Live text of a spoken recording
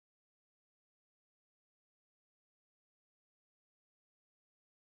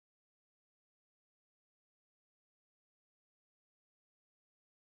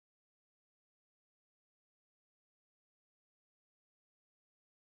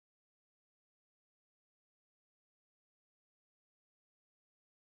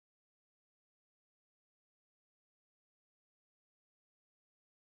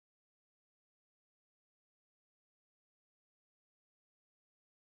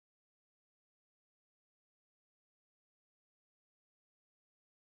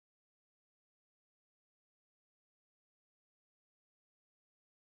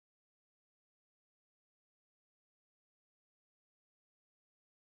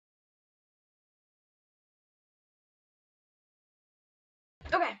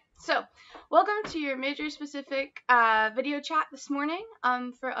Okay, so welcome to your major-specific video chat this morning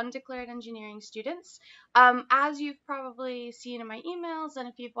for undeclared engineering students. As you've probably seen in my emails, and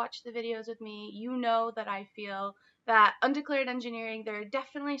if you've watched the videos with me, you know that I feel that undeclared engineering, there are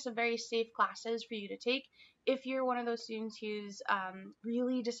definitely some very safe classes for you to take if you're one of those students who's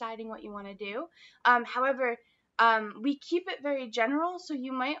really deciding what you want to do. However, we keep it very general, so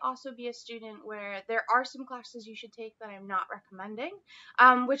you might also be a student where there are some classes you should take that I'm not recommending,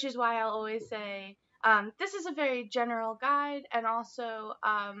 which is why I'll always say this is a very general guide, and also,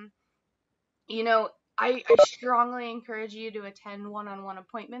 you know, I strongly encourage you to attend one-on-one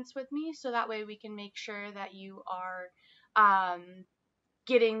appointments with me, so that way we can make sure that you are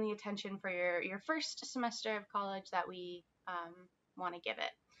getting the attention for your first semester of college that we want to give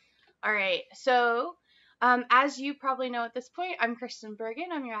it. All right, so as you probably know at this point, I'm Kristin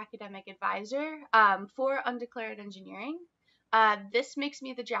Bergene. I'm your academic advisor for Undeclared Engineering. This makes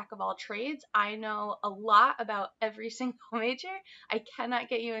me the jack of all trades. I know a lot about every single major. I cannot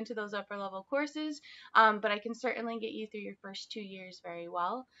get you into those upper level courses, but I can certainly get you through your first 2 years very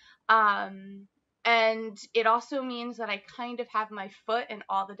well. And it also means that I kind of have my foot in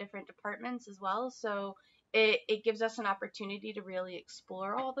all the different departments as well. So it gives us an opportunity to really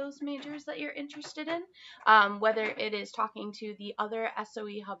explore all those majors that you're interested in, whether it is talking to the other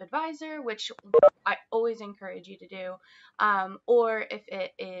SoE Hub Advisor, which I always encourage you to do, or if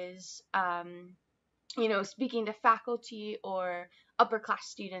it is, speaking to faculty or upper class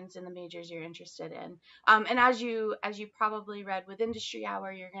students in the majors you're interested in. And as you probably read with Industry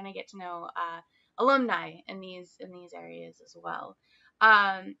Hour, you're going to get to know alumni in these areas as well.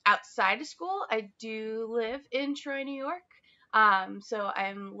 Outside of school, I do live in Troy, New York. So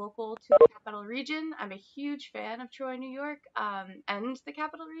I'm local to the Capital Region. I'm a huge fan of Troy, New York, and the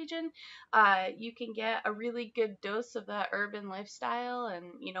Capital Region. You can get a really good dose of the urban lifestyle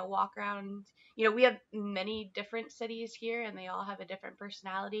and, walk around. We have many different cities here, and they all have a different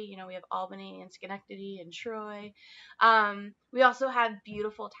personality. We have Albany and Schenectady and Troy. We also have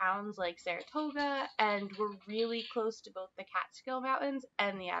beautiful towns like Saratoga, and we're really close to both the Catskill Mountains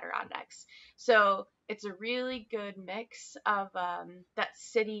and the Adirondacks. So it's a really good mix of that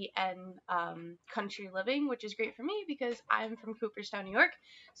city and country living, which is great for me because I'm from Cooperstown, New York.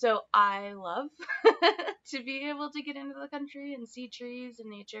 So I love to be able to get into the country and see trees and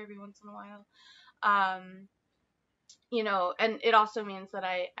nature every once in a while. And it also means that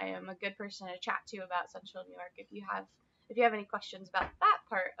I am a good person to chat to about Central New York if you have any questions about that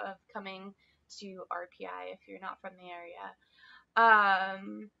part of coming to RPI if you're not from the area.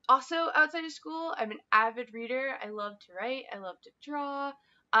 Also, outside of school, I'm an avid reader. I love to write. I love to draw.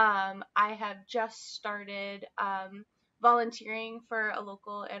 I have just started volunteering for a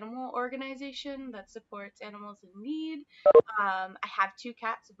local animal organization that supports animals in need. I have 2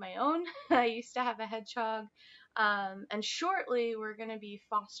 cats of my own. I used to have a hedgehog. And shortly, we're going to be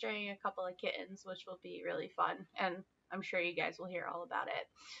fostering a couple of kittens, which will be really fun. And I'm sure you guys will hear all about it.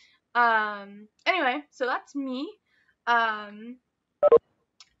 Anyway, so that's me.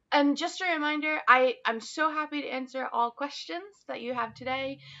 And just a reminder, I'm so happy to answer all questions that you have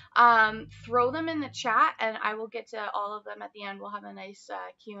today. Throw them in the chat, and I will get to all of them at the end. We'll have a nice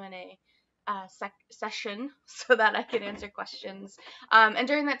Q&A session so that I can answer questions. And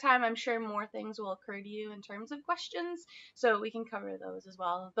during that time, I'm sure more things will occur to you in terms of questions, so we can cover those as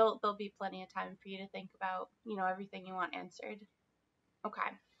well. There'll be plenty of time for you to think about, everything you want answered.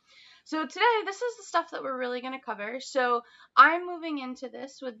 Okay. So today, this is the stuff that we're really going to cover. So I'm moving into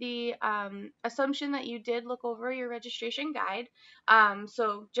this with the assumption that you did look over your registration guide.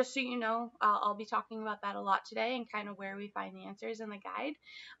 So just so you know, I'll be talking about that a lot today and kind of where we find the answers in the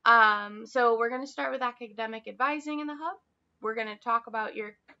guide. So we're going to start with academic advising in the hub. We're going to talk about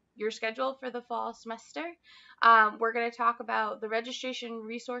your schedule for the fall semester. We're going to talk about the registration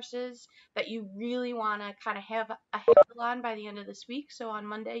resources that you really want to kind of have a handle on by the end of this week. So on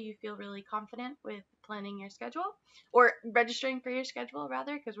Monday, you feel really confident with planning your schedule, or registering for your schedule,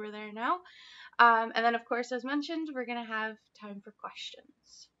 rather, because we're there now. And then, of course, as mentioned, we're going to have time for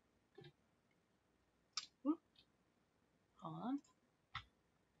questions. Hold on.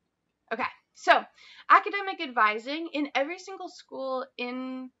 Okay, so academic advising in every single school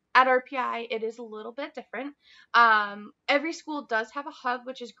at RPI, it is a little bit different. Every school does have a hub,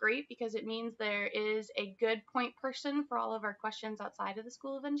 which is great because it means there is a good point person for all of our questions outside of the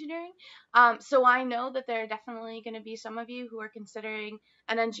School of Engineering. So I know that there are definitely going to be some of you who are considering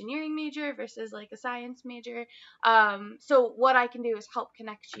an engineering major versus like a science major. So what I can do is help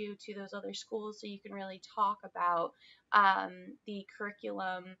connect you to those other schools so you can really talk about the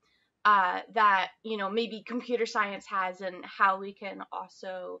curriculum that, maybe computer science has, and how we can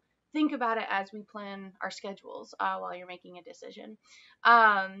also think about it as we plan our schedules while you're making a decision.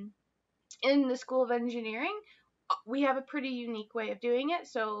 In the School of Engineering, we have a pretty unique way of doing it.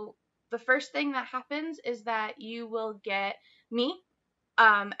 So the first thing that happens is that you will get me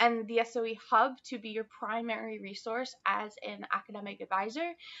and the SoE Hub to be your primary resource as an academic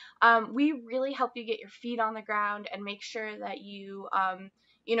advisor. We really help you get your feet on the ground and make sure that you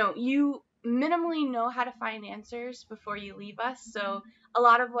minimally know how to find answers before you leave us. So a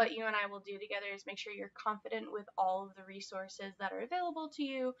lot of what you and I will do together is make sure you're confident with all of the resources that are available to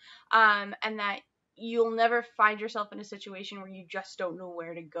you, and that you'll never find yourself in a situation where you just don't know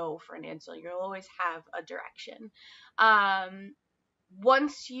where to go for an answer. You'll always have a direction.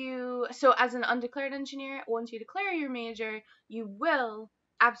 So as an undeclared engineer, once you declare your major, you will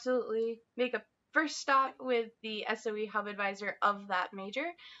absolutely make a first stop with the SoE Hub Advisor of that major.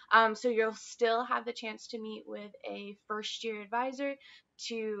 So you'll still have the chance to meet with a first year advisor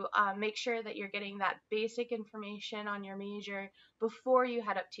to make sure that you're getting that basic information on your major before you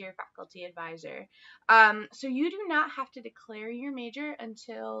head up to your faculty advisor. So you do not have to declare your major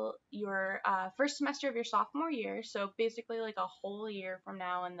until your first semester of your sophomore year. So basically like a whole year from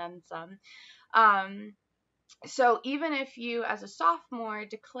now and then some. So even if you, as a sophomore,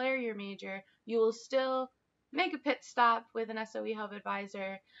 declare your major, you will still make a pit stop with an SoE Hub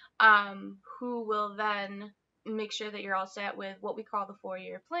advisor, who will then make sure that you're all set with what we call the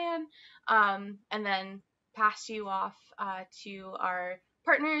 4-year plan, and then pass you off to our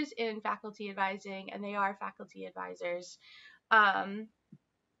partners in faculty advising, and they are faculty advisors. I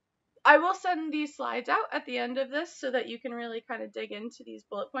will send these slides out at the end of this so that you can really kind of dig into these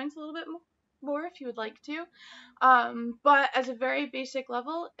bullet points a little bit more if you would like to. But as a very basic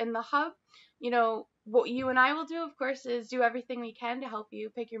level in the hub, what you and I will do, of course, is do everything we can to help you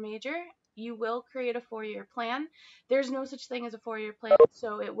pick your major. You will create a 4-year plan. There's no such thing as a 4-year plan,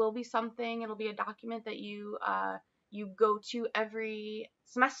 so it'll be a document that you go to every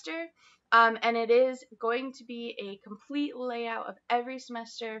semester. And it is going to be a complete layout of every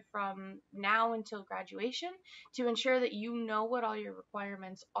semester from now until graduation to ensure that you know what all your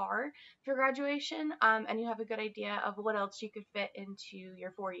requirements are for graduation, and you have a good idea of what else you could fit into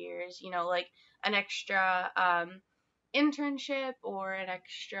your 4 years, like an extra internship or an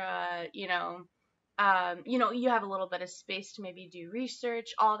extra, you have a little bit of space to maybe do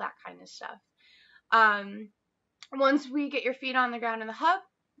research, all that kind of stuff. Once we get your feet on the ground in the hub,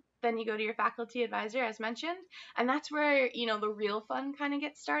 then you go to your faculty advisor, as mentioned, and that's where, the real fun kind of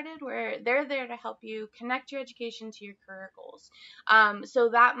gets started, where they're there to help you connect your education to your career goals. So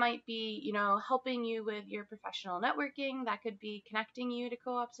that might be, helping you with your professional networking. That could be connecting you to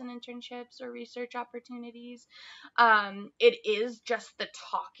co-ops and internships or research opportunities. It is just the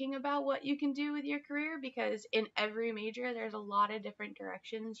talking about what you can do with your career, because in every major, there's a lot of different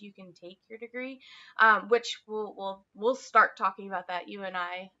directions you can take your degree, which we'll start talking about that, you and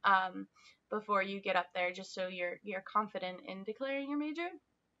I, before you get up there, just so you're confident in declaring your major.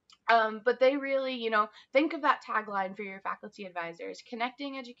 But they really, think of that tagline for your faculty advisors: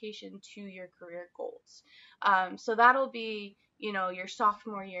 connecting education to your career goals. So that'll be, your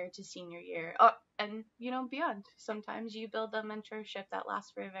sophomore year to senior year, and, beyond. Sometimes you build a mentorship that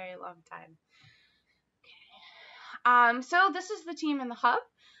lasts for a very long time. So this is the team in the hub.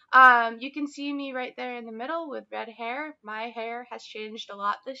 You can see me right there in the middle with red hair. My hair has changed a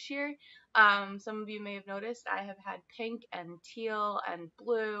lot this year. Some of you may have noticed I have had pink and teal and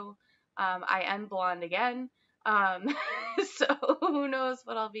blue. I am blonde again. So who knows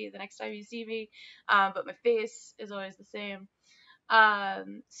what I'll be the next time you see me. But my face is always the same.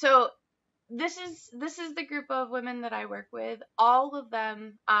 So this is the group of women that I work with. All of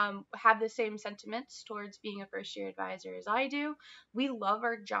them have the same sentiments towards being a first year advisor as I do. We love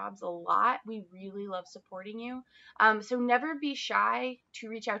our jobs a lot. We really love supporting you. So never be shy to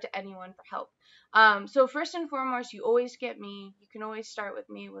reach out to anyone for help. So first and foremost, you always get me. You can always start with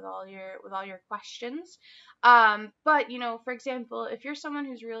me with all your questions. But for example, if you're someone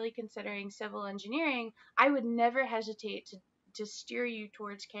who's really considering civil engineering, I would never hesitate to steer you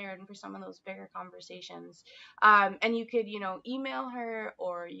towards Karen for some of those bigger conversations. And you could, email her,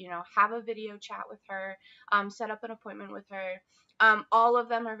 or, have a video chat with her, set up an appointment with her. All of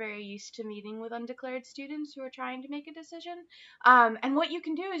them are very used to meeting with undeclared students who are trying to make a decision. And what you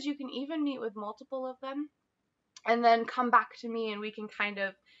can do is you can even meet with multiple of them and then come back to me, and we can kind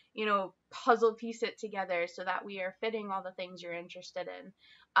of, puzzle piece it together so that we are fitting all the things you're interested in.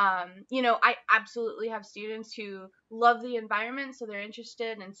 I absolutely have students who love the environment, so they're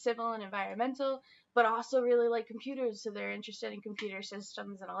interested in civil and environmental, but also really like computers, so they're interested in computer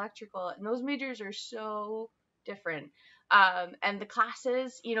systems and electrical, and those majors are so different. And the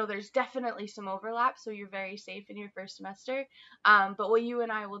classes, there's definitely some overlap, so you're very safe in your first semester. But what you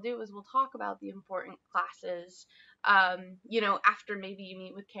and I will do is we'll talk about the important classes, after maybe you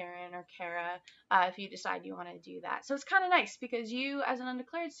meet with Karen or Kara, if you decide you want to do that. So it's kind of nice because you, as an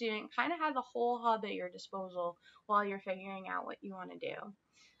undeclared student, kind of have the whole hub at your disposal while you're figuring out what you want to do.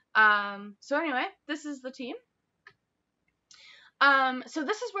 So anyway, this is the team. So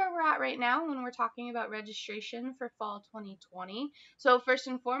this is where we're at right now when we're talking about registration for fall 2020. So first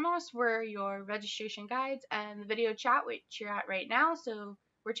and foremost, we're your registration guides and the video chat, which you're at right now. So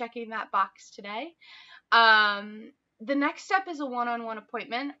we're checking that box today. The next step is a one-on-one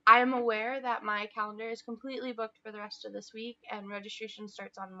appointment. I am aware that my calendar is completely booked for the rest of this week and registration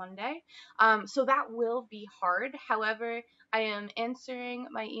starts on Monday. So that will be hard. However, I am answering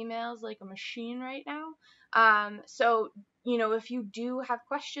my emails like a machine right now. So if you do have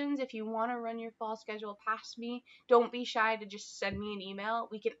questions, if you want to run your fall schedule past me, don't be shy to just send me an email.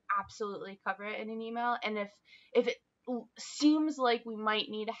 We can absolutely cover it in an email. And if it seems like we might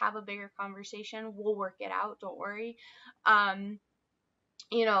need to have a bigger conversation, we'll work it out. Don't worry. I'm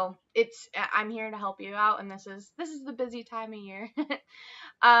here to help you out, and this is the busy time of year.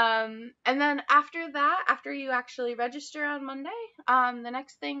 And then after that, after you actually register on Monday, the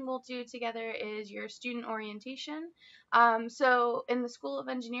next thing we'll do together is your student orientation. So in the School of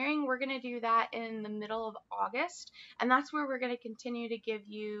Engineering, we're going to do that in the middle of August, and that's where we're going to continue to give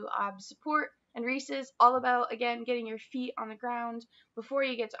you support and Reese's, all about, again, getting your feet on the ground before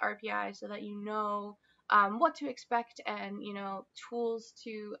you get to RPI so that you know what to expect and, tools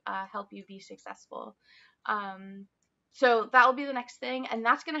to help you be successful. So that will be the next thing, and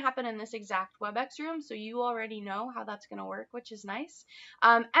that's going to happen in this exact WebEx room, so you already know how that's going to work, which is nice.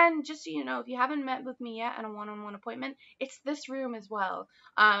 And just so you know, if you haven't met with me yet in a one-on-one appointment, it's this room as well.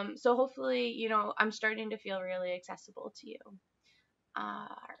 So hopefully, I'm starting to feel really accessible to you. All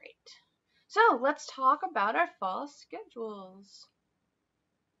right. So let's talk about our fall schedules.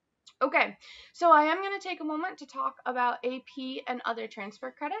 Okay, so I am going to take a moment to talk about AP and other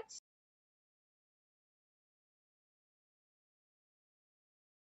transfer credits.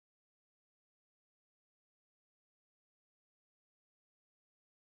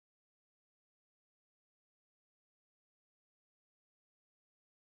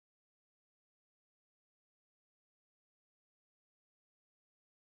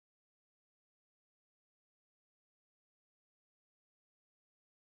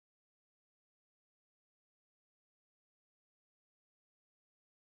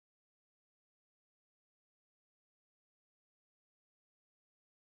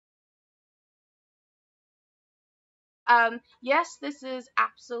 Yes, this is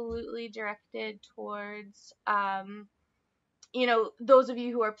absolutely directed towards those of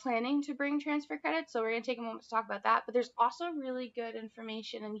you who are planning to bring transfer credits. So we're going to take a moment to talk about that. But there's also really good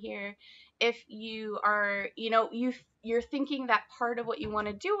information in here if you are, you're thinking that part of what you want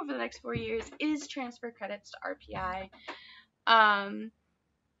to do over the next 4 years is transfer credits to RPI.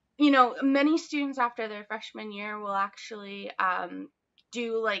 Many students after their freshman year will actually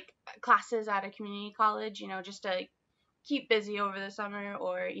do like classes at a community college, just to keep busy over the summer,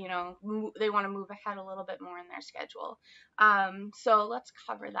 or they want to move ahead a little bit more in their schedule. So let's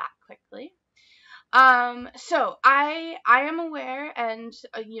cover that quickly. So I am aware, and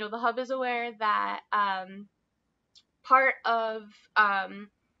the hub is aware that part of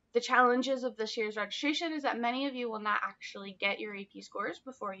the challenges of this year's registration is that many of you will not actually get your AP scores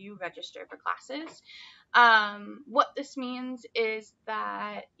before you register for classes. What this means is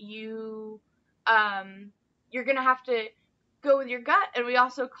that you're going to have to go with your gut, and we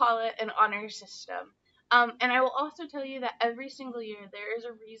also call it an honor system. And I will also tell you that every single year there is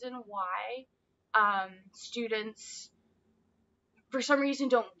a reason why students for some reason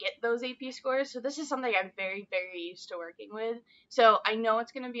don't get those AP scores. So this is something I'm very, very used to working with. So I know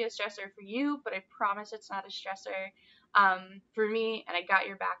it's going to be a stressor for you, but I promise it's not a stressor for me, and I got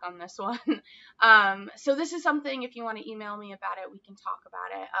your back on this one. So this is something, if you want to email me about it, we can talk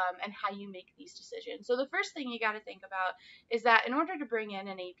about it, and how you make these decisions. So the first thing you got to think about is that in order to bring in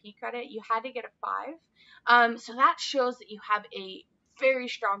an AP credit, you had to get a 5. So that shows that you have a very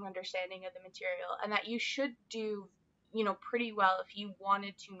strong understanding of the material, and that you should do pretty well if you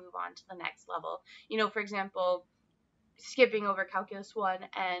wanted to move on to the next level. For example, skipping over Calculus 1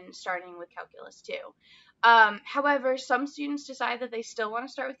 and starting with Calculus 2. However, some students decide that they still want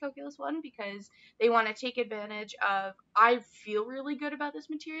to start with Calculus 1 because they want to take advantage of, I feel really good about this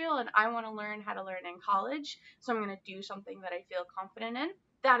material and I want to learn how to learn in college, so I'm going to do something that I feel confident in.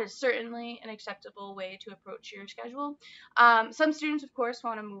 that is certainly an acceptable way to approach your schedule. Some students, of course,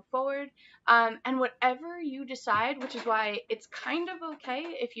 want to move forward, and whatever you decide, which is why it's kind of okay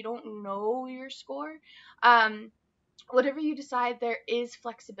if you don't know your score. Whatever you decide, there is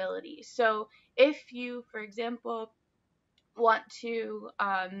flexibility. So if you, for example, want to,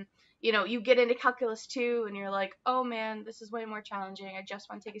 you get into calculus 2 and you're like, oh man, this is way more challenging, I just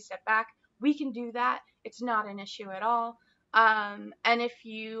want to take a step back, we can do that. It's not an issue at all. And if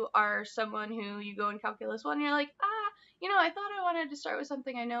you are someone who you go in calculus 1, you're like, I thought I wanted to start with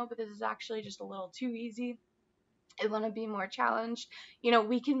something I know, but this is actually just a little too easy, I want to be more challenged,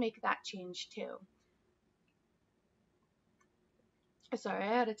 we can make that change too. Sorry,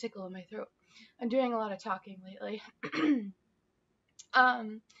 I had a tickle in my throat. I'm doing a lot of talking lately.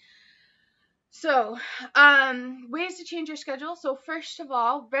 So, ways to change your schedule. So first of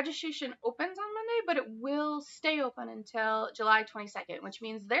all, registration opens on Monday, but it will stay open until July 22nd, which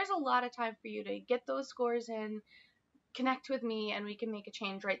means there's a lot of time for you to get those scores in, connect with me, and we can make a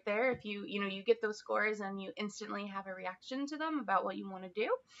change right there. If you get those scores and you instantly have a reaction to them about what you want to do.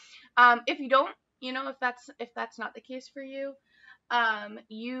 If you don't, if that's not the case for you,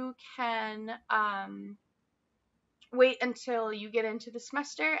 you can wait until you get into the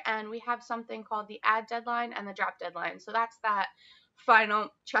semester, and we have something called the add deadline and the drop deadline. So that's that final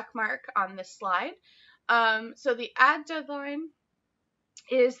check mark on this slide. So the add deadline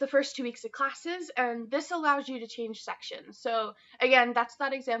is the first 2 weeks of classes, and this allows you to change sections. So again, that's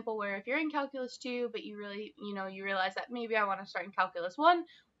that example where if you're in calculus 2, but you really, you realize that maybe I want to start in calculus 1,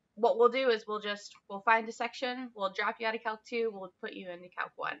 what we'll do is we'll find a section, we'll drop you out of calc 2, we'll put you into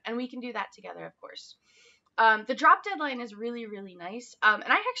calc 1, and we can do that together, of course. The drop deadline is really, really nice. And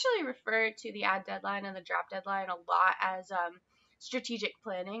I actually refer to the add deadline and the drop deadline a lot as strategic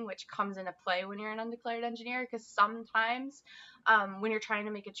planning, which comes into play when you're an undeclared engineer, because sometimes when you're trying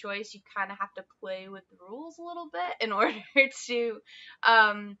to make a choice, you kind of have to play with the rules a little bit in order to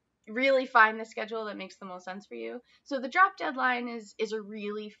really find the schedule that makes the most sense for you. So the drop deadline is a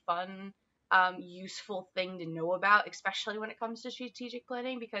really fun, useful thing to know about, especially when it comes to strategic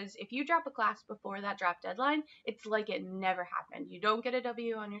planning, because if you drop a class before that drop deadline, it's like it never happened. You don't get a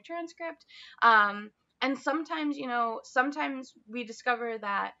W on your transcript. And sometimes, sometimes we discover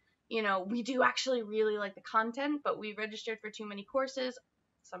that, we do actually really like the content, but we registered for too many courses,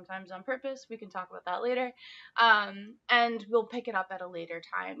 sometimes on purpose. We can talk about that later. And we'll pick it up at a later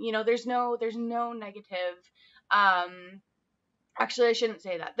time. There's no negative, actually, I shouldn't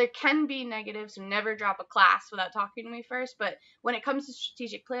say that. There can be negatives, so never drop a class without talking to me first. But when it comes to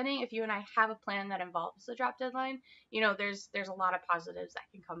strategic planning, if you and I have a plan that involves the drop deadline, there's a lot of positives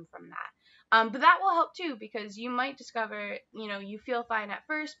that can come from that. But that will help too, because you might discover, you feel fine at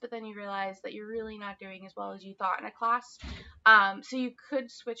first, but then you realize that you're really not doing as well as you thought in a class. So you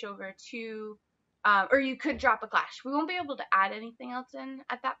could switch over to, or you could drop a class. We won't be able to add anything else in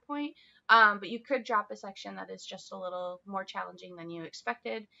at that point. But you could drop a section that is just a little more challenging than you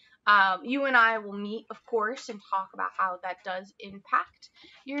expected. You and I will meet, of course, and talk about how that does impact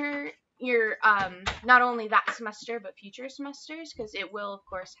your not only that semester but future semesters, because it will, of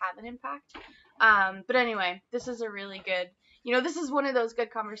course, have an impact. But anyway, this is a really good, this is one of those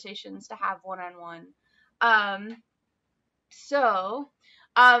good conversations to have one-on-one. So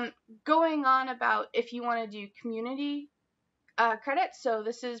going on about if you want to do community credits, so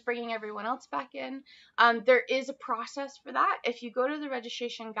this is bringing everyone else back in. There is a process for that. If you go to the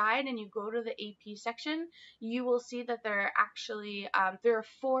registration guide and you go to the AP section, you will see that there are actually there are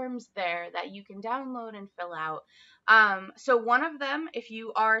forms there that you can download and fill out. So one of them, if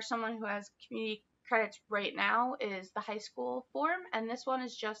you are someone who has community credits right now, is the high school form, and this one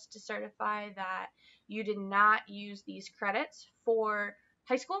is just to certify that you did not use these credits for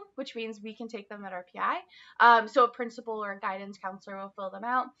high school, which means we can take them at RPI. So a principal or a guidance counselor will fill them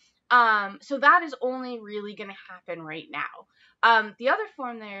out. So that is only really going to happen right now. The other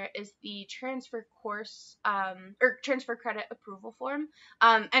form there is the transfer course or transfer credit approval form.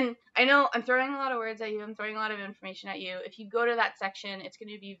 And I know I'm throwing a lot of words at you. I'm throwing a lot of information at you. If you go to that section, it's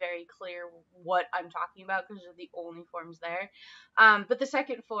going to be very clear what I'm talking about because they're the only forms there. But the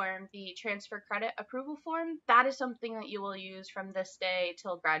second form, the transfer credit approval form, that is something that you will use from this day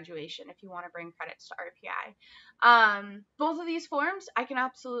till graduation if you want to bring credits to RPI. Both of these forms, I can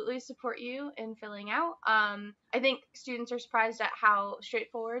absolutely support you in filling out. I think students are surprised at how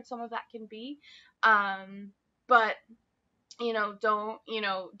straightforward some of that can be. But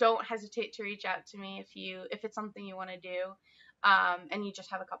don't hesitate to reach out to me if it's something you want to do, and you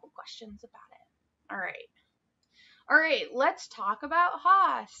just have a couple questions about it. All right, let's talk about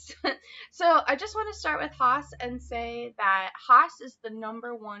Haas. So I just want to start with Haas and say that Haas is the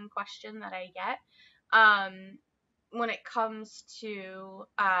number one question that I get when it comes to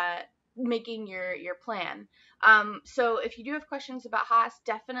making your plan. So if you do have questions about Haas,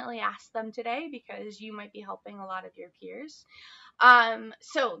 definitely ask them today because you might be helping a lot of your peers.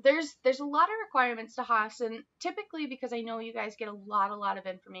 So there's a lot of requirements to Haas, and typically because I know you guys get a lot of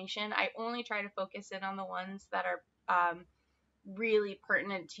information, I only try to focus in on the ones that are really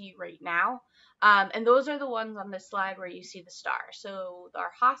pertinent to you right now. And those are the ones on this slide where you see the star. So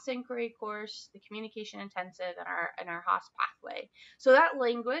our Haas inquiry course, the communication intensive, and our Haas pathway. So that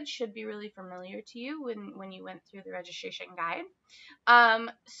language should be really familiar to you when you went through the registration guide.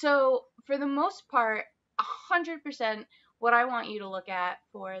 So for the most part, 100% what I want you to look at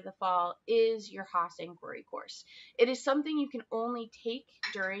for the fall is your Haas inquiry course. It is something you can only take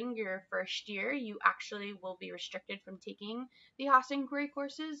during your first year. You actually will be restricted from taking the Haas inquiry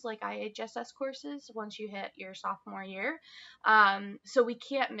courses, like IHSS courses, once you hit your sophomore year. So we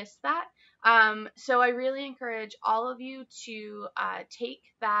can't miss that. So I really encourage all of you to take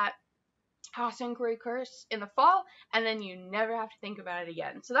that Haas inquiry course in the fall, and then you never have to think about it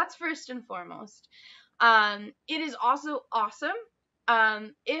again. So that's first and foremost. It is also awesome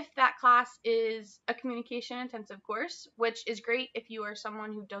if that class is a communication intensive course, which is great if you are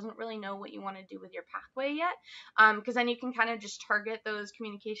someone who doesn't really know what you want to do with your pathway yet, because then you can kind of just target those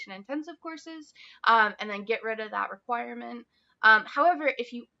communication intensive courses and then get rid of that requirement. However,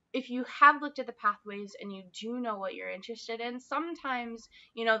 if you have looked at the pathways and you do know what you're interested in, sometimes,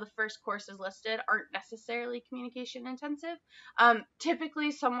 the first courses listed aren't necessarily communication intensive.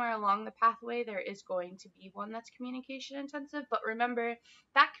 Typically, somewhere along the pathway, there is going to be one that's communication intensive. But remember,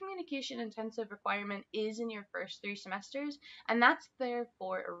 that communication intensive requirement is in your first 3 semesters, and that's there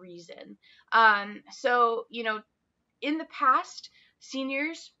for a reason. So, in the past,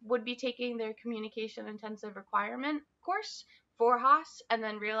 seniors would be taking their communication intensive requirement course for Haas and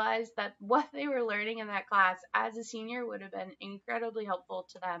then realized that what they were learning in that class as a senior would have been incredibly helpful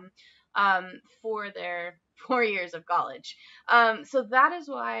to them for their 4 years of college. So that is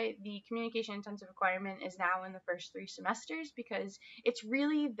why the communication intensive requirement is now in the first 3 semesters, because it's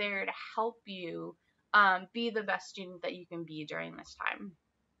really there to help you be the best student that you can be during this time.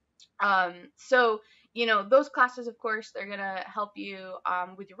 So, those classes, of course, they're going to help you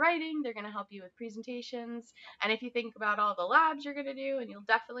with your writing. They're going to help you with presentations. And if you think about all the labs you're going to do, and you'll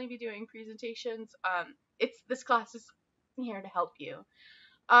definitely be doing presentations, this class is here to help you.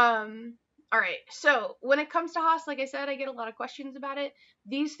 All right. So when it comes to Haas, like I said, I get a lot of questions about it.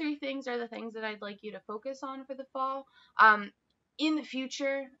 These 3 things are the things that I'd like you to focus on for the fall. In the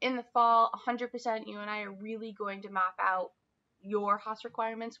future, in the fall, 100% you and I are really going to map out your Haas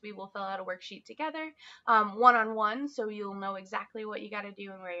requirements. We will fill out a worksheet together, one-on-one, so you'll know exactly what you got to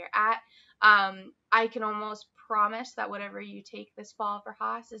do and where you're at. I can almost promise that whatever you take this fall for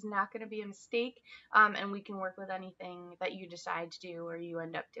Haas is not going to be a mistake, and we can work with anything that you decide to do or you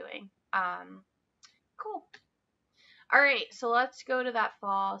end up doing. Cool. All right, so let's go to that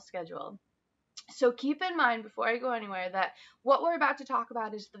fall schedule. So keep in mind before I go anywhere that what we're about to talk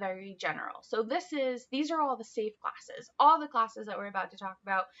about is the very general. So these are all the safe classes. All the classes that we're about to talk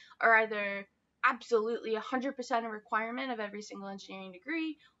about are either absolutely 100% a requirement of every single engineering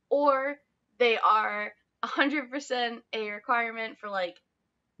degree, or they are 100% a requirement for like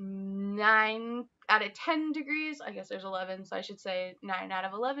 9 out of 10 degrees. I guess there's 11, so I should say 9 out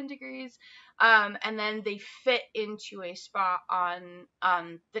of 11 degrees. And then they fit into a spot on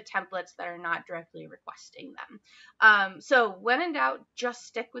the templates that are not directly requesting them. So when in doubt, just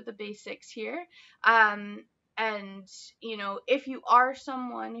stick with the basics here. And if you are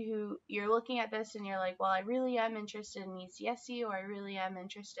someone who you're looking at this and you're like, well, I really am interested in ECSE, or I really am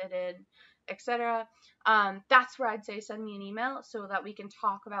interested in etc., that's where I'd say send me an email so that we can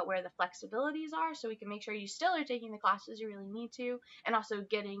talk about where the flexibilities are, so we can make sure you still are taking the classes you really need to, and also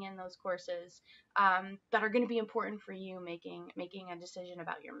getting in those courses that are going to be important for you making a decision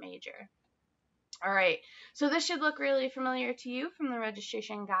about your major. All right, so this should look really familiar to you from the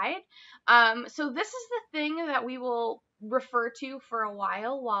registration guide. So this is the thing that we will refer to for a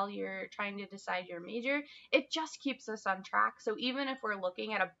while you're trying to decide your major. It just keeps us on track. So even if we're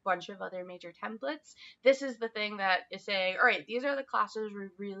looking at a bunch of other major templates, this is the thing that is saying, all right, these are the classes we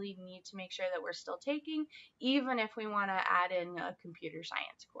really need to make sure that we're still taking, even if we want to add in a computer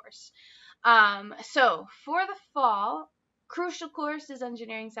science course. So for the fall, crucial course is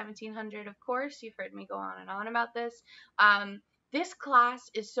Engineering 1700, of course. You've heard me go on and on about this. this class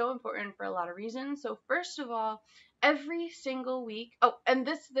is so important for a lot of reasons. So first of all, every single week, oh, and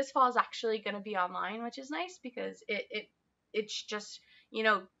this fall is actually going to be online, which is nice because it's just, you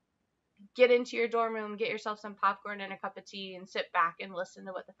know, get into your dorm room, get yourself some popcorn and a cup of tea, and sit back and listen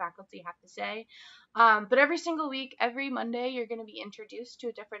to what the faculty have to say. But every single week, every Monday, you're going to be introduced to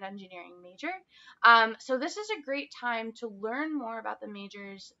a different engineering major. So this is a great time to learn more about the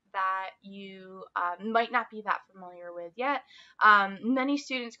majors that you might not be that familiar with yet. Many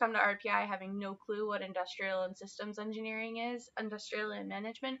students come to RPI having no clue what industrial and systems engineering is, industrial and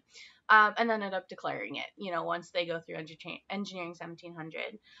management, and then end up declaring it, you know, once they go through engineering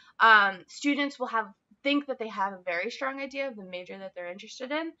 1700. Students will think that they have a very strong idea of the major that they're interested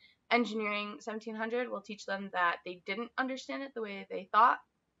in. Engineering 1700 will teach them that they didn't understand it the way they thought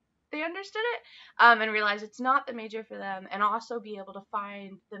they understood it, and realize it's not the major for them, and also be able to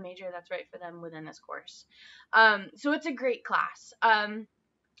find the major that's right for them within this course. So it's a great class.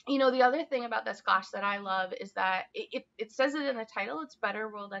 You know, the other thing about this class that I love is that it says it in the title, it's Better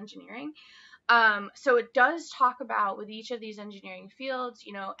World Engineering. So it does talk about, with each of these engineering fields,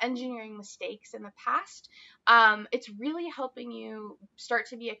 you know, engineering mistakes in the past. It's really helping you start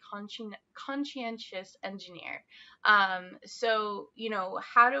to be a conscientious engineer. So, you know,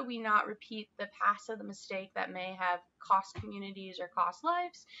 how do we not repeat the past of the mistake that may have cost communities or cost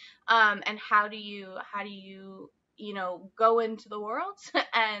lives? And how do you, you know, go into the world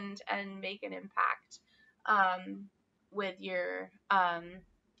and make an impact, with your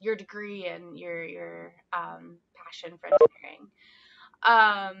degree and your passion for engineering.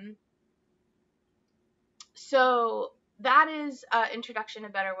 So that is Introduction to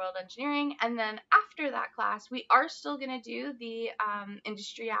Better World Engineering. And then after that class, we are still going to do the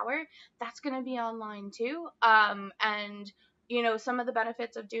industry hour. That's going to be online too. And you know, some of the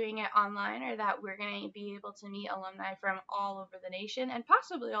benefits of doing it online are that we're going to be able to meet alumni from all over the nation and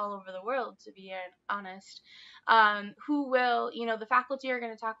possibly all over the world, to be honest, who will, you know, the faculty are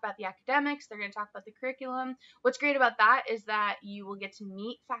going to talk about the academics, they're going to talk about the curriculum. What's great about that is that you will get to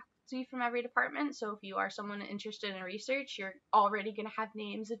meet faculty from every department. So if you are someone interested in research, you're already going to have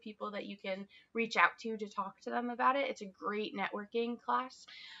names of people that you can reach out to talk to them about it. It's a great networking class.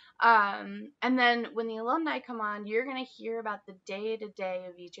 And then when the alumni come on, you're going to hear about the day-to-day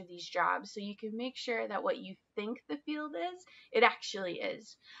of each of these jobs, so you can make sure that what you think the field is, it actually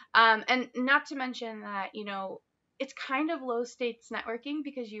is. And not to mention that, you know, it's kind of low stakes networking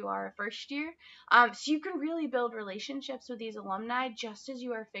because you are a first year. So you can really build relationships with these alumni just as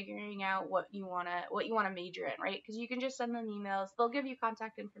you are figuring out what you wanna major in, right? Because you can just send them emails. They'll give you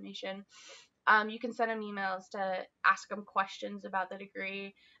contact information. You can send them emails to ask them questions about the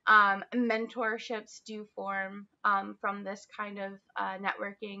degree. Mentorships do form from this kind of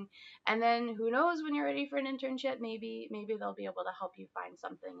networking. And then who knows, when you're ready for an internship, maybe they'll be able to help you find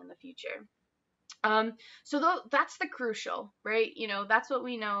something in the future. So that's the crucial, right? You know, that's what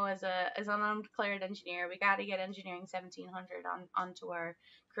we know as an undeclared engineer. We got to get engineering 1700 onto our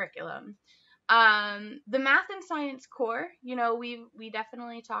curriculum. The math and science core, you know, we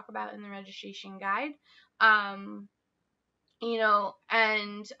definitely talk about in the registration guide. You know,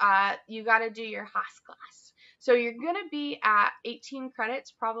 and you got to do your Haas class. So you're going to be at 18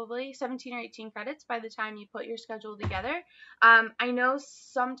 credits, probably 17 or 18 credits by the time you put your schedule together. I know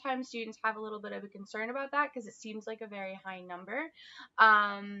sometimes students have a little bit of a concern about that because it seems like a very high number.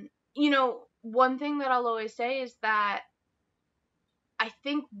 You know, one thing that I'll always say is that I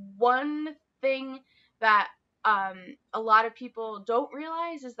think one thing that a lot of people don't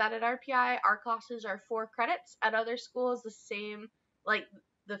realize is that at RPI, our classes are 4 credits. At other schools, the same, like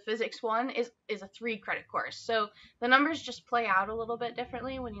the physics one is a 3 credit course. So the numbers just play out a little bit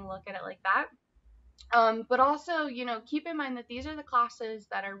differently when you look at it like that. But also, you know, keep in mind that these are the classes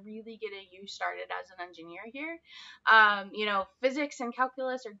that are really getting you started as an engineer here. You know, physics and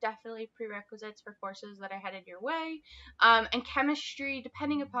calculus are definitely prerequisites for courses that are headed your way. And chemistry,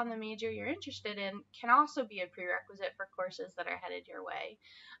 depending upon the major you're interested in, can also be a prerequisite for courses that are headed your way.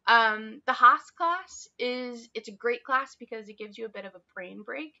 The Haas class it's a great class because it gives you a bit of a brain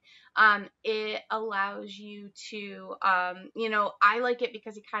break. It allows you to, you know, I like it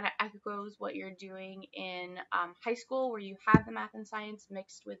because it kind of echoes what you're doing in high school, where you have the math and science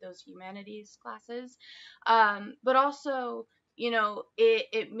mixed with those humanities classes. But also, you know,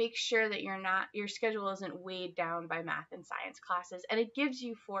 it makes sure that your schedule isn't weighed down by math and science classes, and it gives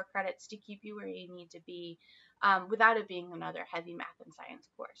you 4 credits to keep you where you need to be, without it being another heavy math and science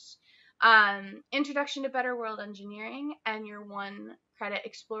course. Introduction to Better World Engineering and your 1 credit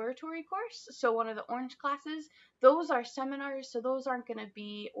exploratory course, so one of the orange classes. Those are seminars, so those aren't going to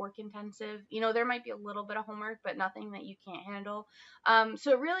be work intensive. There might be a little bit of homework, but nothing that you can't handle.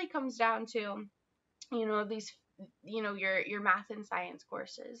 So it really comes down to, these, your math and science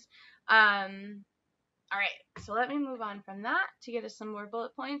courses. All right, so let me move on from that to get us some more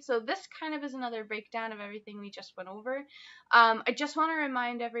bullet points. So this kind of is another breakdown of everything we just went over. I just want to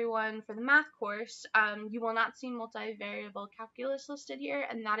remind everyone, for the math course, you will not see multivariable calculus listed here,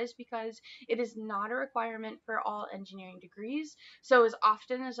 and that is because it is not a requirement for all engineering degrees. So as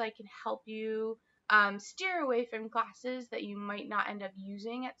often as I can help you steer away from classes that you might not end up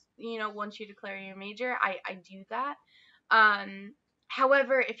using at, once you declare your major, I do that.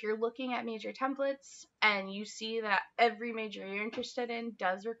 However, if you're looking at major templates and you see that every major you're interested in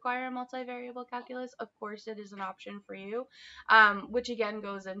does require multivariable calculus, of course it is an option for you, which again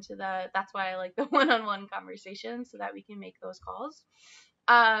goes into that's why I like the one-on-one conversation, so that we can make those calls.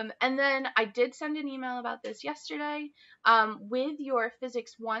 And then I did send an email about this yesterday. With your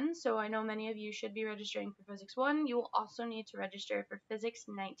Physics 1, so I know many of you should be registering for Physics 1, you will also need to register for Physics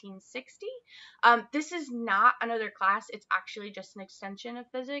 1960. This is not another class, it's actually just an extension of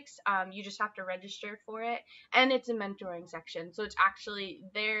physics. You just have to register for it, and it's a mentoring section, so it's actually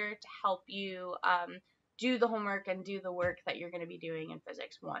there to help you do the homework and do the work that you're going to be doing in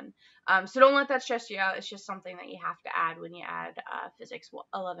Physics 1. So don't let that stress you out. It's just something that you have to add when you add Physics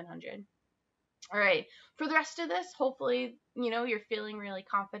 1100. All right, for the rest of this, hopefully, you're feeling really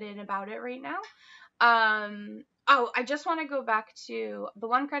confident about it right now. I just want to go back to the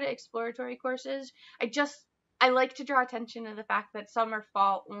 1 credit exploratory courses. I like to draw attention to the fact that some are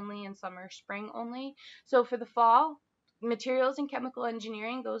fall only and some are spring only. So for the fall, materials and chemical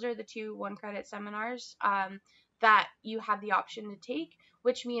engineering, those are the 2 1 credit seminars that you have the option to take,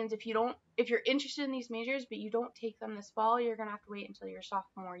 which means if you're interested in these majors but you don't take them this fall, you're going to have to wait until your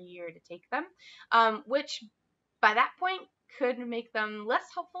sophomore year to take them, which by that point could make them less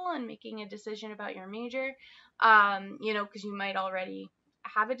helpful in making a decision about your major, because you might already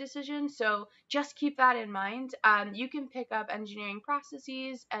have a decision. So just keep that in mind. You can pick up engineering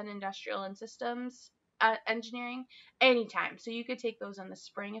processes and industrial and systems engineering anytime. So you could take those in the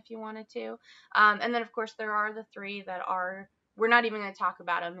spring if you wanted to. And then, of course, there are the 3 that we're not even going to talk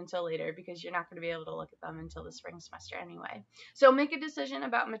about them until later, because you're not going to be able to look at them until the spring semester anyway. So make a decision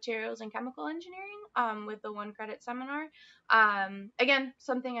about materials and chemical engineering with the 1 credit seminar. Again,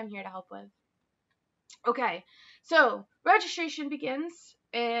 something I'm here to help with. Okay, so registration begins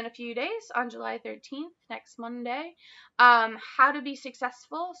in a few days on July 13th, next Monday. How to be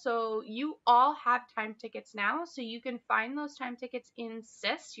successful. So you all have time tickets now, so you can find those time tickets in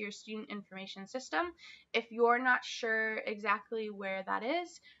SIS, your student information system. If you're not sure exactly where that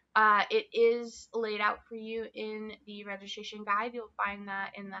is, it is laid out for you in the registration guide. You'll find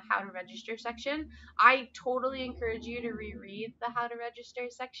that in the how to register section. I totally encourage you to reread the how to register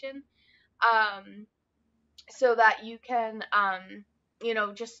section, so that you can,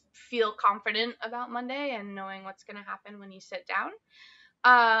 just feel confident about Monday and knowing what's going to happen when you sit down.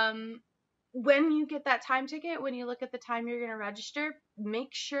 When you get that time ticket, when you look at the time you're going to register, make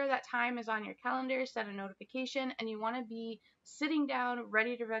sure that time is on your calendar, set a notification, and you want to be sitting down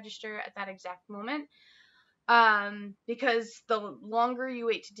ready to register at that exact moment. Because the longer you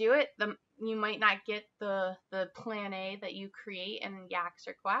wait to do it, you might not get the plan A that you create in yaks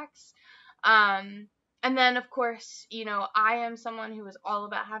or quacks. And then, of course, I am someone who is all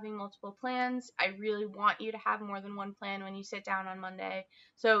about having multiple plans. I really want you to have more than 1 plan when you sit down on Monday.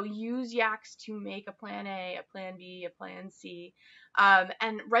 So use yaks to make a plan A, a plan B, a plan C,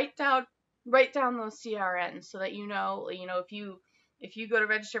 and write down those CRNs so that if you go to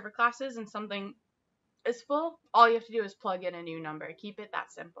register for classes and something is full, all you have to do is plug in a new number. Keep it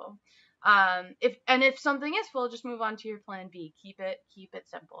that simple. If something is full, just move on to your plan B. Keep it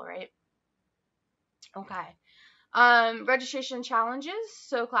simple, right? Okay. Registration challenges.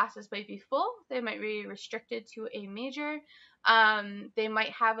 So classes might be full. They might be restricted to a major. They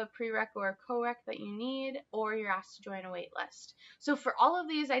might have a prereq or a co-req that you need, or you're asked to join a wait list. So for all of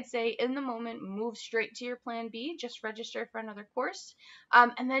these, I'd say in the moment, move straight to your plan B. Just register for another course.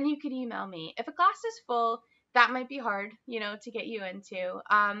 And then you could email me. If a class is full, that might be hard, to get you into.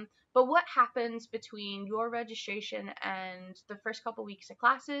 But what happens between your registration and the first couple weeks of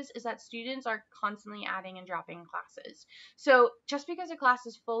classes is that students are constantly adding and dropping classes. So just because a class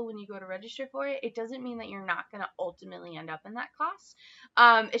is full when you go to register for it, it doesn't mean that you're not going to ultimately end up in that class.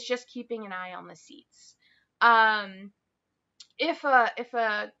 It's just keeping an eye on the seats. If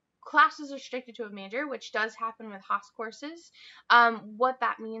a classes are restricted to a major, which does happen with Haas courses. What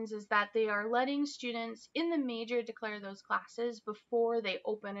that means is that they are letting students in the major declare those classes before they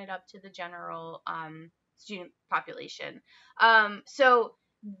open it up to the general student population. So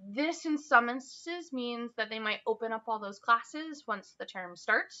this in some instances means that they might open up all those classes once the term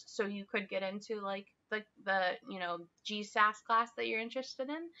starts. So you could get into like the GSAS class that you're interested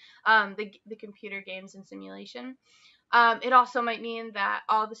in, the computer games and simulation. It also might mean that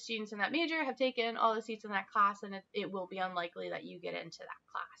all the students in that major have taken all the seats in that class, and it will be unlikely that you get into that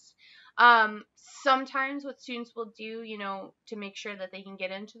class. Sometimes what students will do, to make sure that they can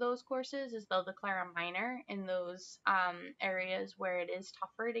get into those courses is they'll declare a minor in those areas where it is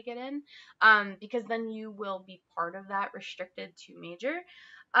tougher to get in, because then you will be part of that restricted to major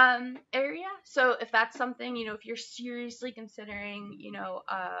area. So if that's something, if you're seriously considering,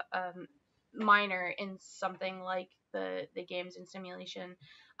 a minor in something like the games and simulation,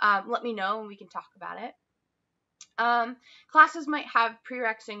 let me know and we can talk about it. Classes might have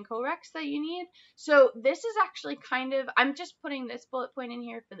prereqs and coreqs that you need. So this is actually I'm just putting this bullet point in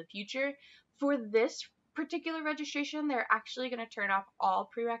here for the future. For this particular registration, they're actually going to turn off all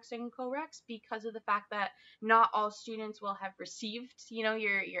prereqs and coreqs because of the fact that not all students will have received,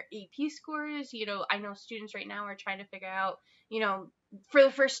 your AP scores. I know students right now are trying to figure out, for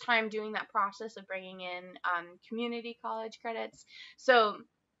the first time doing that process of bringing in community college credits. So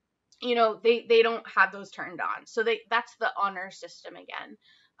they don't have those turned on. So that's the honor system again.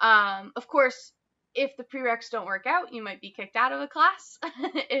 Of course, if the prereqs don't work out, you might be kicked out of a class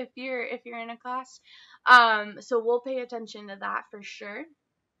if you're in a class. So we'll pay attention to that for sure.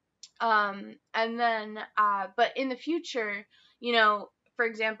 And then, but in the future, for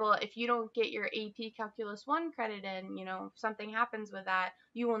example, if you don't get your AP Calculus 1 credit in, if something happens with that,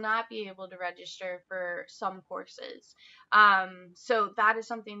 you will not be able to register for some courses. So that is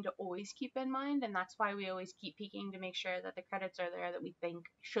something to always keep in mind, and that's why we always keep peeking to make sure that the credits are there that we think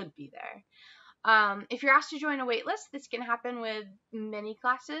should be there. If you're asked to join a waitlist, this can happen with many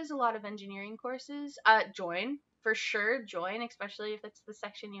classes, a lot of engineering courses. For sure, join, especially if it's the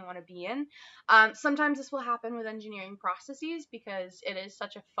section you want to be in. Sometimes this will happen with engineering processes because it is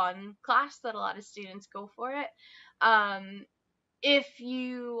such a fun class that a lot of students go for it. If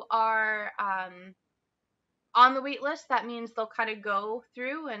you are on the wait list, that means they'll kind of go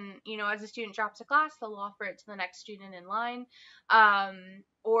through and, as a student drops a class, they'll offer it to the next student in line.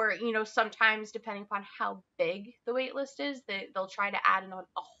 Or, sometimes depending upon how big the wait list is, they'll try to add in a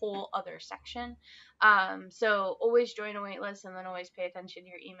whole other section. So always join a wait list and then always pay attention to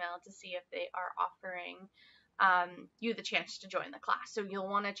your email to see if they are offering you the chance to join the class. So you'll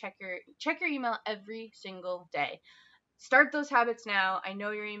want to check your email every single day. Start those habits now. I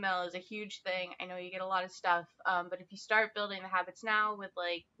know your email is a huge thing. I know you get a lot of stuff. But if you start building the habits now with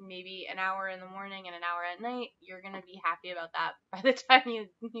like maybe an hour in the morning and an hour at night, you're going to be happy about that by the time you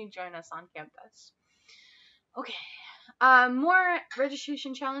join us on campus. Okay. More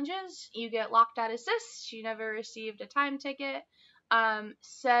registration challenges. You get locked out of SIS. You never received a time ticket.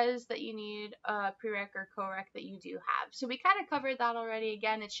 Says that you need a prereq or coreq that you do have. So we kind of covered that already.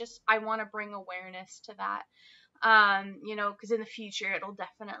 Again, it's just I want to bring awareness to that. Because in the future it'll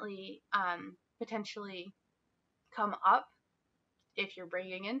definitely potentially come up if you're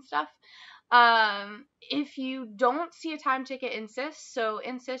bringing in stuff. If you don't see a time ticket in SIS, so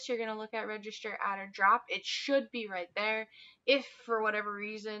in SIS you're going to look at register, add, or drop. It should be right there. If for whatever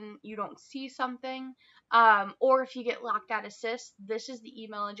reason you don't see something, or if you get locked out of SIS, this is the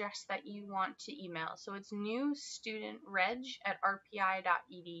email address that you want to email. So it's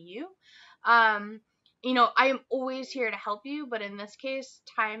newstudentreg@rpi.edu. I am always here to help you, but in this case,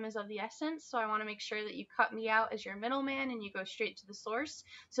 time is of the essence, so I want to make sure that you cut me out as your middleman and you go straight to the source.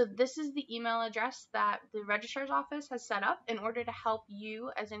 So this is the email address that the registrar's office has set up in order to help you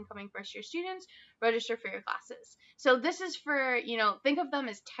as incoming first-year students register for your classes. So this is for, think of them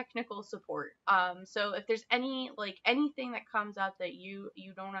as technical support. So if there's anything that comes up that you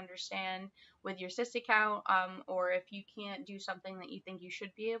don't understand with your SIS account, or if you can't do something that you think you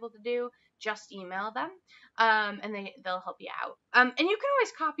should be able to do, just email them, and they'll help you out. And you can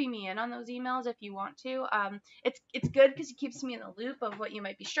always copy me in on those emails if you want to. It's good because it keeps me in the loop of what you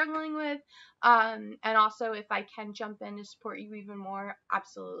might be struggling with. And also if I can jump in to support you even more,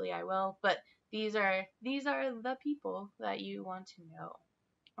 absolutely I will. But these are the people that you want to know.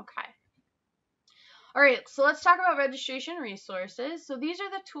 Okay. All right, so let's talk about registration resources. So these are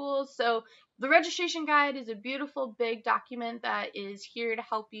the tools. So the registration guide is a beautiful big document that is here to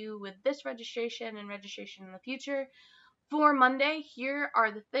help you with this registration and registration in the future. For Monday, here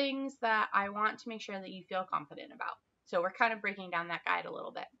are the things that I want to make sure that you feel confident about. So we're kind of breaking down that guide a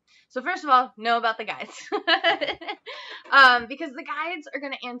little bit. So first of all, know about the guides. Because the guides are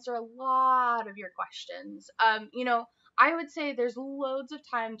going to answer a lot of your questions. I would say there's loads of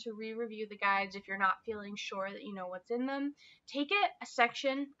time to re-review the guides if you're not feeling sure that you know what's in them. Take it a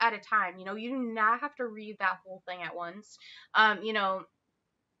section at a time. You do not have to read that whole thing at once.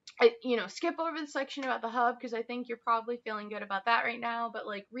 Skip over the section about the hub because I think you're probably feeling good about that right now, but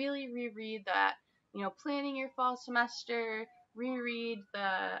like really reread that, planning your fall semester, reread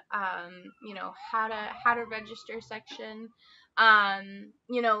the, how to register section.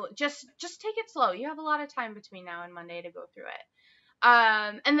 Just take it slow. You have a lot of time between now and Monday to go through it.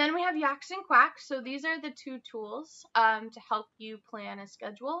 And then we have Yaks and Quacks. So these are the two tools to help you plan a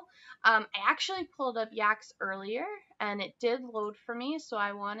schedule. I actually pulled up Yaks earlier and it did load for me. So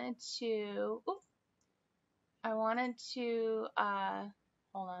I wanted to, hold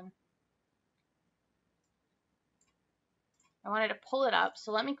on. I wanted to pull it up.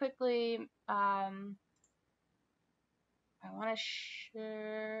 So let me quickly, I want to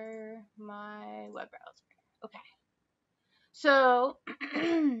share my web browser. Okay. So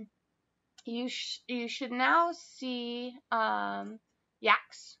you should now see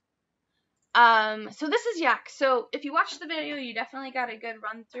Yaks. So this is Yaks. So if you watch the video, you definitely got a good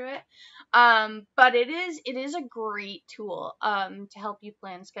run through it. But it is a great tool to help you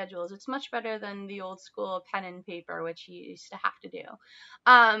plan schedules. It's much better than the old school pen and paper, which you used to have to do.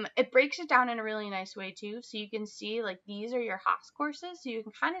 It breaks it down in a really nice way too. So you can see like these are your Haas courses. So you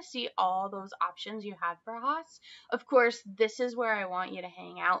can kind of see all those options you have for Haas. Of course, this is where I want you to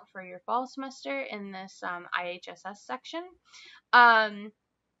hang out for your fall semester in this IHSS section.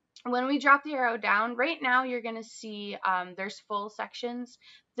 When we drop the arrow down, right now you're going to see there's full sections.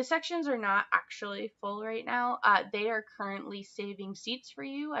 The sections are not actually full right now. They are currently saving seats for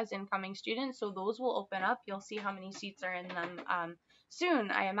you as incoming students, so those will open up. You'll see how many seats are in them soon,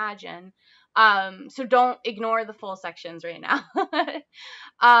 I imagine. So don't ignore the full sections right now.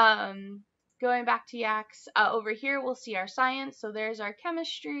 Going back to Yaks, over here we'll see our science. So there's our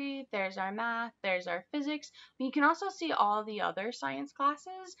chemistry, there's our math, there's our physics. But you can also see all the other science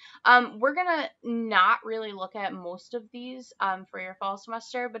classes. We're gonna not really look at most of these for your fall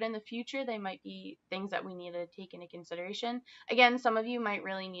semester, but in the future they might be things that we need to take into consideration. Again, some of you might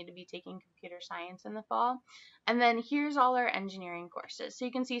really need to be taking computer science in the fall. And then here's all our engineering courses. So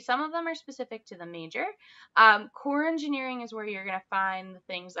you can see some of them are specific to the major. Core engineering is where you're going to find the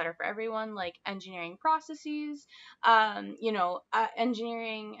things that are for everyone, like engineering processes,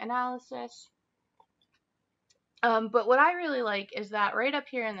 engineering analysis. But what I really like is that right up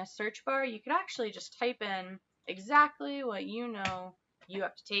here in the search bar, you could actually just type in exactly what you know you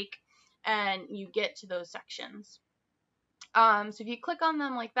have to take, and you get to those sections. So if you click on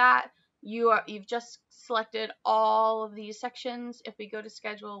them like that, you've just selected all of these sections. If we go to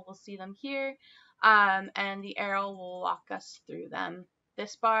schedule, we'll see them here, and the arrow will walk us through them.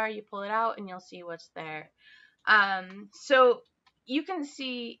 This bar, you pull it out and you'll see what's there. So you can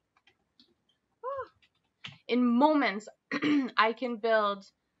see in moments I can build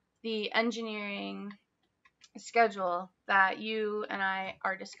the engineering schedule that you and I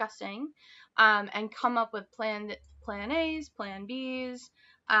are discussing, and come up with plan A's, plan B's,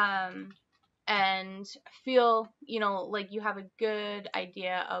 and feel, like you have a good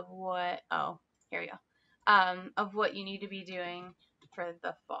idea of what, here we go, of what you need to be doing for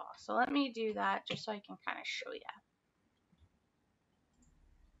the fall. So let me do that just so I can kind of show you.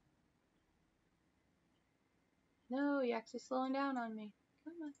 No, Yaks is slowing down on me.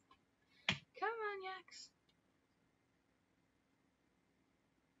 Come on. Come on, Yaks.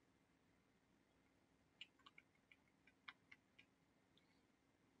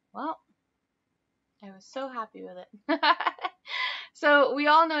 Well, I was so happy with it. So we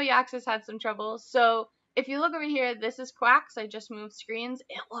all know Yaks has had some trouble. So if you look over here, this is Quacks. I just moved screens.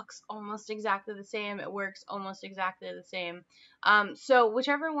 It looks almost exactly the same. It works almost exactly the same. So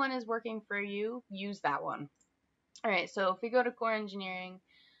whichever one is working for you, use that one. All right, so if we go to core engineering,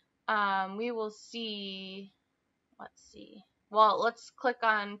 we will see, let's see. Well, let's click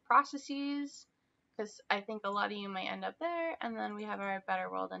on processes, because I think a lot of you might end up there, and then we have our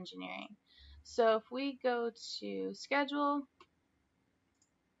Better World Engineering. So if we go to schedule,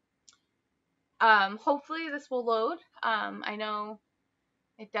 hopefully this will load. I know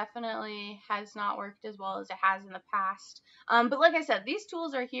it definitely has not worked as well as it has in the past. But like I said, these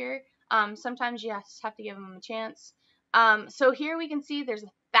tools are here. Sometimes you just have to give them a chance. So here we can see there's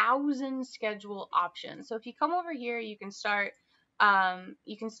 1,000 schedule options. So if you come over here, you can start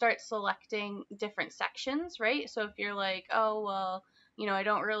selecting different sections, right? So if you're like, oh, well, I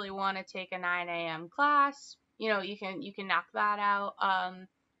don't really want to take a 9 a.m. class, you can knock that out.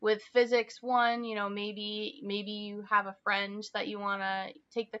 With physics 1, maybe you have a friend that you want to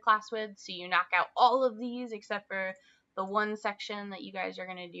take the class with, so you knock out all of these except for the one section that you guys are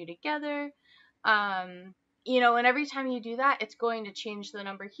going to do together. And every time you do that, it's going to change the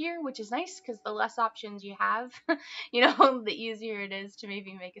number here, which is nice because the less options you have, the easier it is to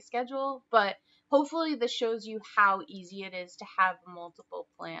maybe make a schedule. But hopefully this shows you how easy it is to have multiple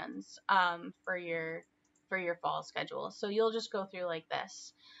plans for your fall schedule. So you'll just go through like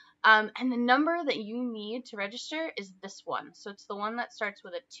this. And the number that you need to register is this one. So it's the one that starts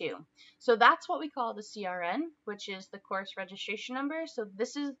with a 2. So that's what we call the CRN, which is the course registration number. So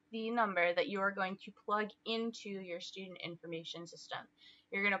this is the number that you are going to plug into your student information system.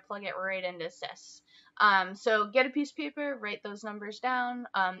 You're going to plug it right into SIS. So get a piece of paper, write those numbers down,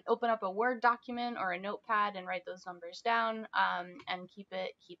 open up a Word document or a notepad and write those numbers down, and keep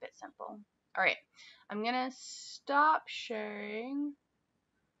it simple. All right, I'm going to stop sharing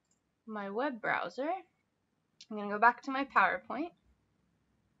my web browser. I'm going to go back to my PowerPoint.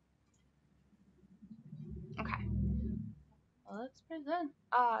 Okay. Let's present.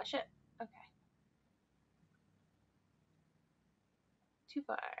 Shit. Okay. Too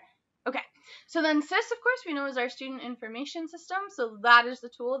far. Okay. So then SIS, of course, we know is our student information system. So that is the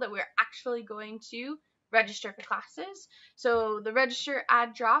tool that we're actually going to register for classes. So the register,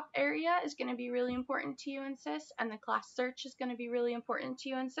 add, drop area is going to be really important to you in SIS, and the class search is going to be really important to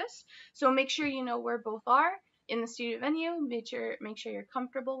you in SIS. So make sure you know where both are in the student venue. Make sure you're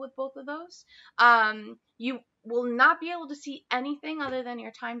comfortable with both of those. You will not be able to see anything other than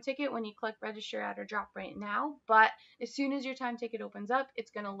your time ticket when you click register, add, or drop right now, but as soon as your time ticket opens up, it's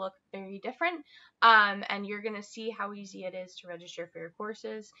going to look very different, and you're going to see how easy it is to register for your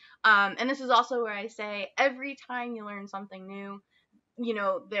courses. And this is also where I say every time you learn something new,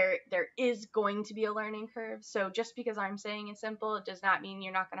 there is going to be a learning curve. So just because I'm saying it's simple, it does not mean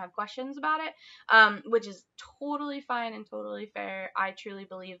you're not going to have questions about it, which is totally fine and totally fair. I truly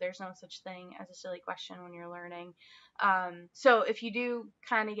believe there's no such thing as a silly question when you're learning. So if you do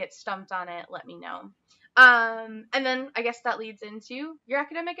kind of get stumped on it, let me know. And then I guess that leads into your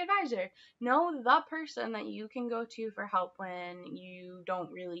academic advisor. Know the person that you can go to for help when you don't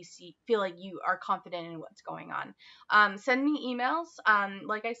really feel like you are confident in what's going on. Send me emails.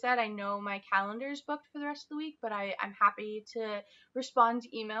 Like I said, I know my calendar is booked for the rest of the week, but I'm happy to respond to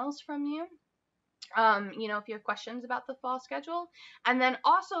emails from you. If you have questions about the fall schedule. And then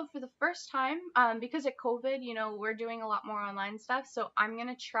also for the first time, because of COVID, we're doing a lot more online stuff. So I'm going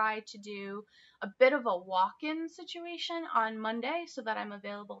to try to do a bit of a walk-in situation on Monday so that I'm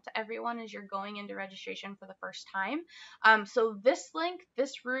available to everyone as you're going into registration for the first time. So this link,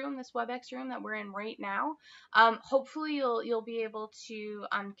 this room, this WebEx room that we're in right now, hopefully you'll be able to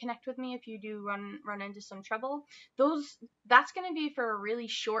connect with me if you do run into some trouble. That's going to be for really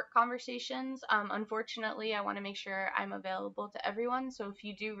short conversations. Unfortunately, I want to make sure I'm available to everyone. So if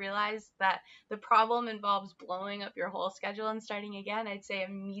you do realize that the problem involves blowing up your whole schedule and starting again, I'd say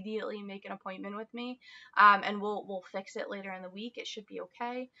immediately make an appointment with me, and we'll fix it later in the week. It should be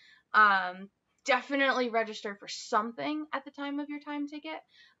okay. Definitely register for something at the time of your time ticket,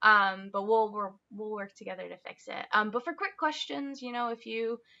 but we'll work together to fix it. But for quick questions, if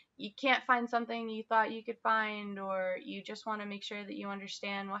you can't find something you thought you could find, or you just want to make sure that you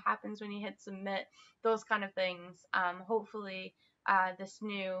understand what happens when you hit submit, those kind of things, hopefully this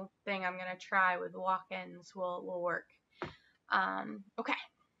new thing I'm going to try with walk-ins will work. Okay.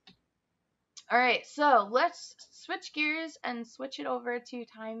 All right, so let's switch gears and switch it over to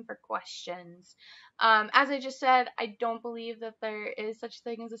time for questions. As I just said, I don't believe that there is such a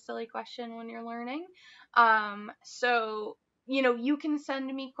thing as a silly question when you're learning. So you can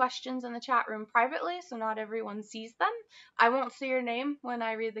send me questions in the chat room privately, so not everyone sees them. I won't see your name when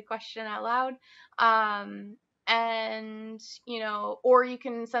I read the question out loud. And or you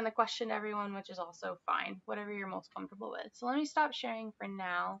can send the question to everyone, which is also fine, whatever you're most comfortable with. So let me stop sharing for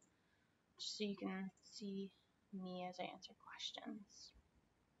now, so you can see me as I answer questions.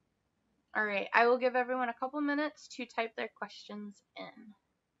 All right, I will give everyone a couple minutes to type their questions in.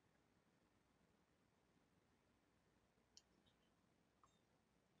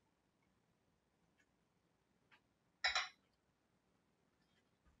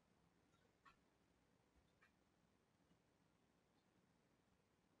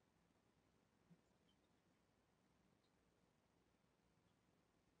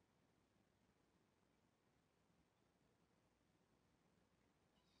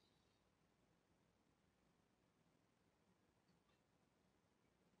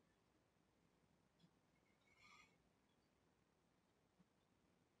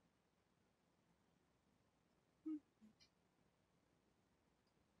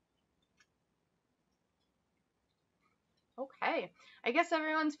 Okay. I guess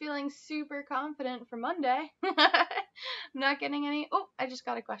everyone's feeling super confident for Monday. I'm not getting any. Oh, I just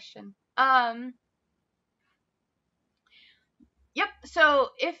got a question. Yep. So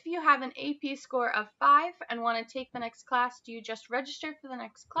if you have an AP score of 5 and want to take the next class, do you just register for the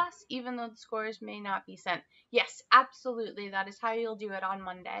next class even though the scores may not be sent? Yes, absolutely. That is how you'll do it on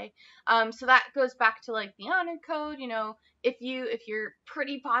Monday. So that goes back to like the honor code. If you're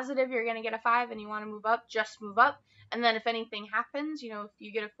pretty positive you're gonna get a 5 and you want to move up, just move up. And then if anything happens, if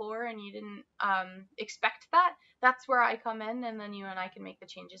you get a 4 and you didn't expect that, that's where I come in, and then you and I can make the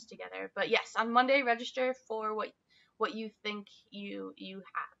changes together. But yes, on Monday register for what you think you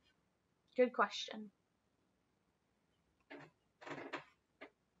have. Good question.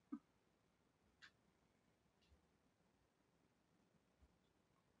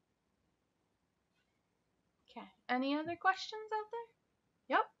 Okay. Any other questions out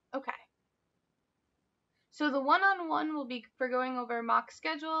there? Yep. Okay. So the one-on-one will be for going over mock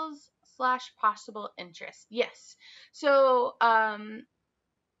schedules / possible interest. Yes. So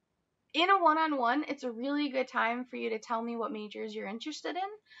in a one-on-one, it's a really good time for you to tell me what majors you're interested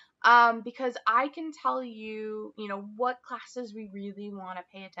in, because I can tell you, what classes we really want to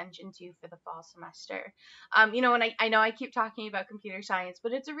pay attention to for the fall semester. And I know I keep talking about computer science,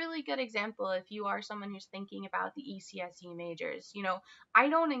 but it's a really good example if you are someone who's thinking about the ECSE majors. I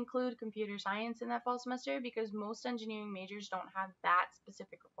don't include computer science in that fall semester because most engineering majors don't have that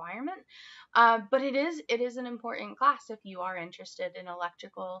specific requirement. But it is an important class if you are interested in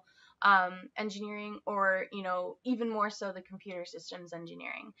electrical engineering, or even more so the computer systems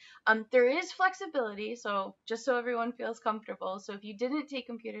engineering. There is flexibility, so just so everyone feels comfortable. So if you didn't take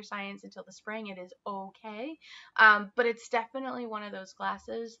computer science until the spring, it is okay. But it's definitely one of those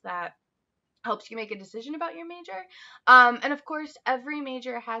classes that helps you make a decision about your major. And of course, every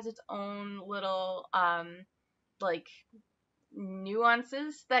major has its own little like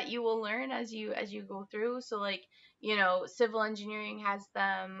nuances that you will learn as you go through. So like, civil engineering has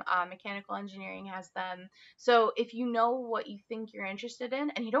them, mechanical engineering has them. So if you know what you think you're interested in,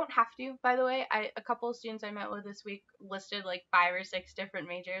 and you don't have to, by the way, a couple of students I met with this week listed like 5 or 6 different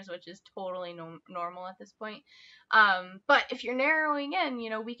majors, which is totally normal at this point. But if you're narrowing in,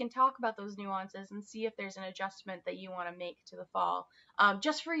 we can talk about those nuances and see if there's an adjustment that you want to make to the fall,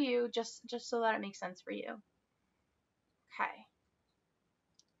 just for you, just so that it makes sense for you. Okay.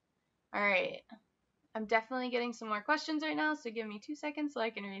 All right. I'm definitely getting some more questions right now, so give me 2 seconds so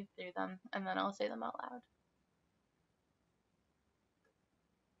I can read through them, and then I'll say them out loud.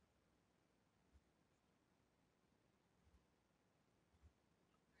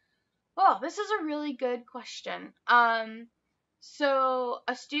 Oh, this is a really good question. So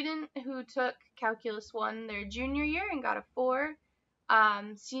a student who took Calculus 1 their junior year and got a 4,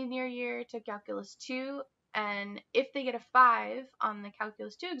 senior year took Calculus 2, and if they get a 5 on the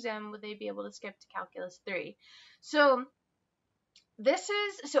Calculus 2 exam, would they be able to skip to Calculus 3? So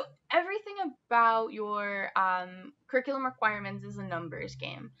everything about your curriculum requirements is a numbers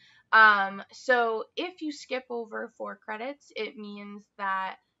game. So if you skip over 4 credits, it means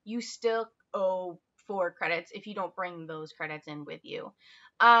that you still owe 4 credits if you don't bring those credits in with you.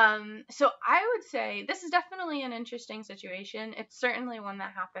 So I would say this is definitely an interesting situation. It's certainly one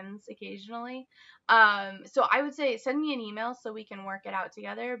that happens occasionally. So I would say send me an email so we can work it out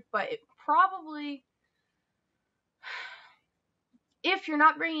together, but it probably, if you're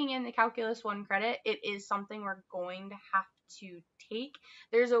not bringing in the Calculus 1 credit, it is something we're going to have to take.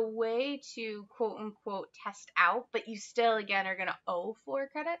 There's a way to quote unquote test out, but you still, again, are going to owe 4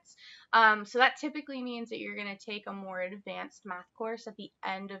 credits. So that typically means that you're going to take a more advanced math course at the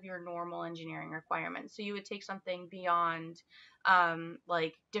end of your normal engineering requirements. So you would take something beyond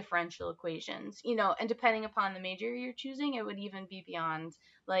like differential equations, and depending upon the major you're choosing, it would even be beyond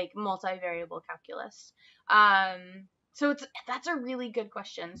like multivariable calculus. So that's a really good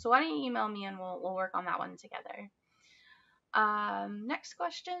question. So why don't you email me and we'll work on that one together. Next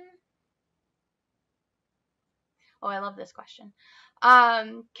question. Oh, I love this question.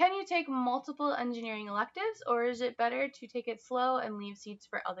 Can you take multiple engineering electives, or is it better to take it slow and leave seats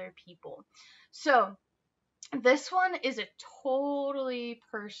for other people? So this one is a totally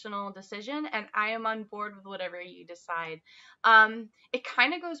personal decision, and I am on board with whatever you decide. It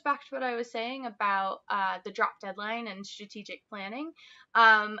kind of goes back to what I was saying about the drop deadline and strategic planning.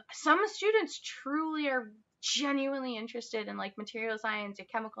 Some students truly are genuinely interested in like material science or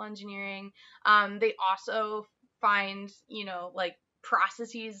chemical engineering. They also find, like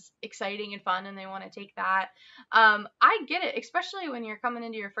processes exciting and fun, and they want to take that. I get it, especially when you're coming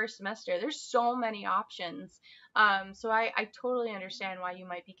into your first semester. There's so many options. So I totally understand why you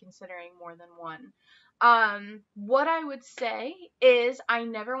might be considering more than one. What I would say is I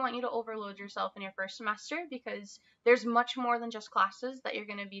never want you to overload yourself in your first semester, because there's much more than just classes that you're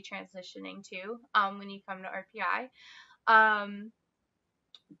going to be transitioning to when you come to RPI.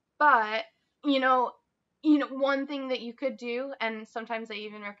 But you know, one thing that you could do, and sometimes I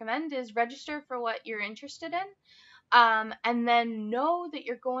even recommend, is register for what you're interested in. And then know that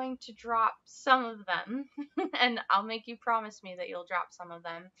you're going to drop some of them, and I'll make you promise me that you'll drop some of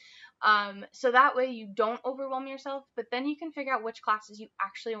them. So that way you don't overwhelm yourself, but then you can figure out which classes you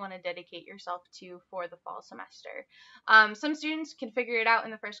actually want to dedicate yourself to for the fall semester. Some students can figure it out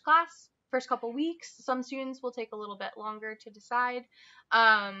in the first couple weeks. Some students will take a little bit longer to decide.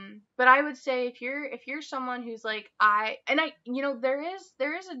 But I would say if you're someone who's like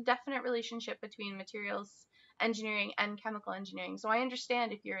there is a definite relationship between materials engineering and chemical engineering. So I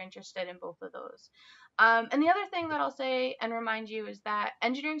understand if you're interested in both of those. And the other thing that I'll say and remind you is that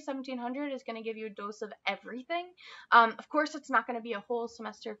Engineering 1700 is going to give you a dose of everything. Of course, it's not going to be a whole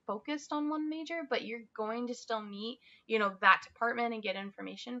semester focused on one major, but you're going to still meet, that department and get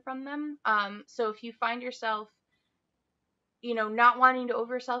information from them. So if you find yourself, not wanting to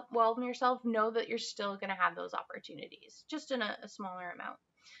overwhelm yourself, know that you're still going to have those opportunities, just in a smaller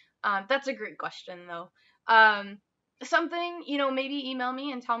amount. That's a great question, though. Something, maybe email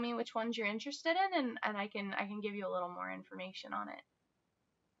me and tell me which ones you're interested in, and I can give you a little more information on it.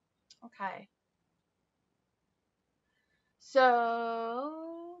 Okay.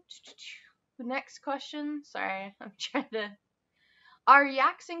 So, the next question, sorry, I'm trying to. Are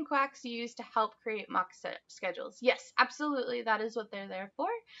yaks and quacks used to help create mock schedules? Yes, absolutely. That is what they're there for.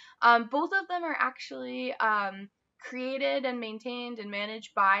 Both of them are actually created and maintained and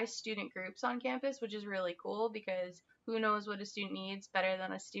managed by student groups on campus, which is really cool, because who knows what a student needs better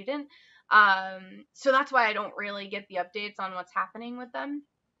than a student. So that's why I don't really get the updates on what's happening with them.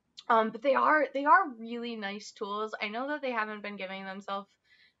 But they are really nice tools. I know that they haven't been giving themselves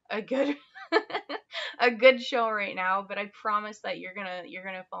a good a good show right now, but I promise that you're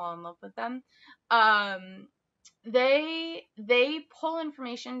gonna fall in love with them. They pull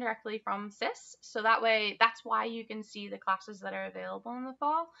information directly from SIS, so that way that's why you can see the classes that are available in the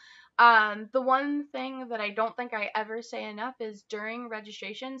fall. The one thing that I don't think I ever say enough is during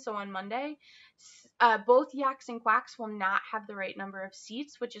registration, so on Monday, both yaks and quacks will not have the right number of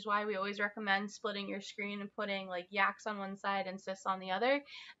seats, which is why we always recommend splitting your screen and putting like yaks on one side and SIS on the other.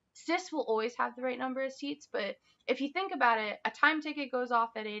 SIS will always have the right number of seats, but if you think about it, a time ticket goes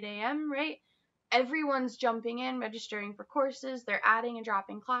off at 8 a.m., right? Everyone's jumping in, registering for courses, they're adding and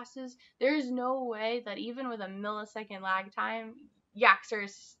dropping classes. There's no way that even with a millisecond lag time, yaks or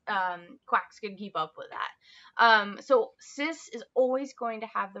quacks could keep up with that. So SIS is always going to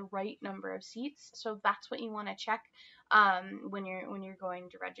have the right number of seats, so that's what you want to check when you're going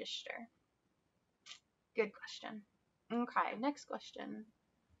to register. Good question. Okay, next question.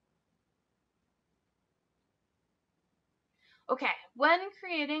 Okay, when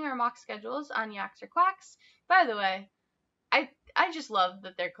creating our mock schedules on yaks or quacks, by the way, I just love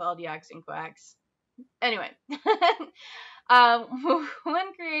that they're called yaks and quacks. Anyway,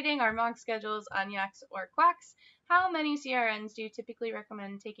 when creating our mock schedules on yaks or quacks, how many CRNs do you typically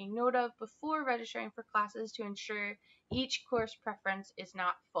recommend taking note of before registering for classes to ensure each course preference is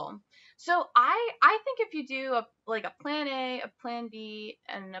not full? So I think if you do a plan A, a plan B,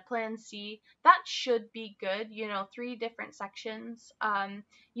 and a plan C, that should be good. 3 different sections.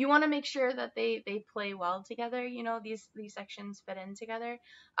 You want to make sure that they play well together. These sections fit in together.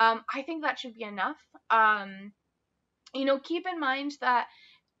 I think that should be enough. Keep in mind that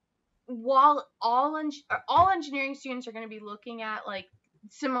while all engineering students are going to be looking at like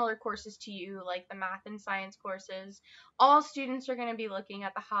similar courses to you, like the math and science courses, all students are going to be looking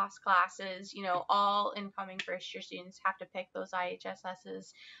at the Haas classes. All incoming first year students have to pick those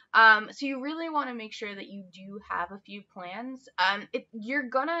IHSSs. So you really want to make sure that you do have a few plans. You're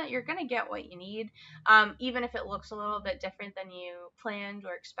gonna get what you need, even if it looks a little bit different than you planned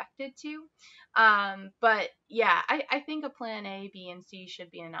or expected to. But yeah, I think a plan A, B, and C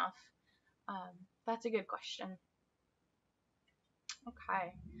should be enough. That's a good question.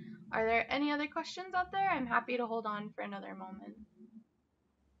 Okay. Are there any other questions out there? I'm happy to hold on for another moment.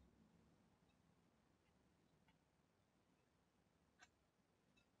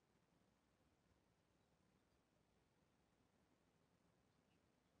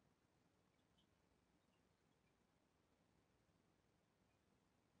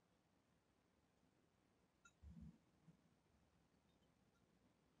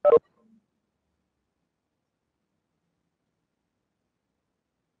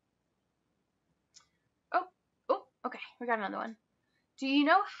 Oh, okay. We got another one. do you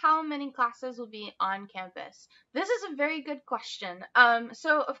know how many classes will be on campus? This is a very good question.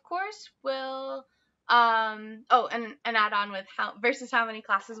 So of course we'll oh, and add on with how many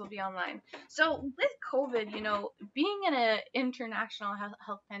classes will be online. So with COVID, being in an international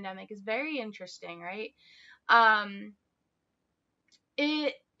health pandemic is very interesting, right? Um,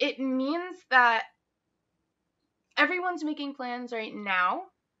 it means that everyone's making plans right now,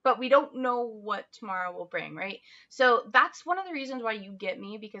 but we don't know what tomorrow will bring, right? So that's one of the reasons why you get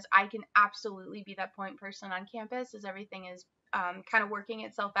me, because I can absolutely be that point person on campus as everything is kind of working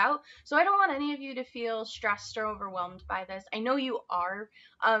itself out. So I don't want any of you to feel stressed or overwhelmed by this. I know you are,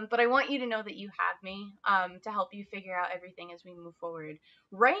 but I want you to know that you have me to help you figure out everything as we move forward.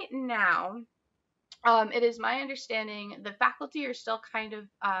 Right now, it is my understanding the faculty are still kind of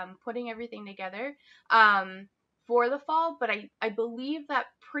putting everything together for the fall, but I believe that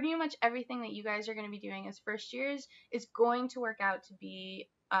pretty much everything that you guys are going to be doing as first years is going to work out to be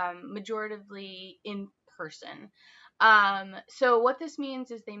majoritively in person. So what this means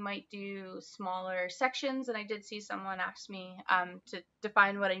is they might do smaller sections, and I did see someone ask me to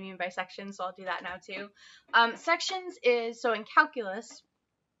define what I mean by sections, so I'll do that now too. Sections is, so in calculus,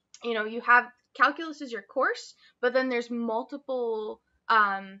 you have calculus is your course, but then there's multiple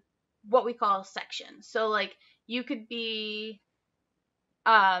what we call sections. So like you could be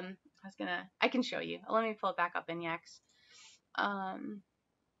I can show you. Let me pull it back up in Yex. And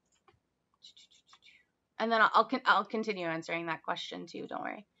then I'll continue answering that question too, don't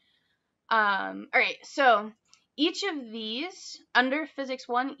worry. All right, so each of these, under Physics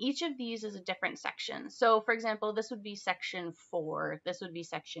 1, each of these is a different section. So, for example, this would be Section 4, this would be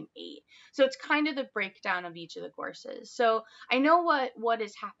Section 8. So it's kind of the breakdown of each of the courses. So I know what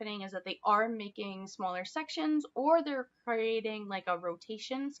is happening is that they are making smaller sections, or they're creating like a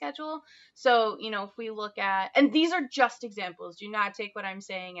rotation schedule. So, if we look at, and these are just examples, do not take what I'm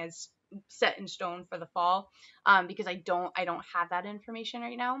saying as set in stone for the fall, because I don't have that information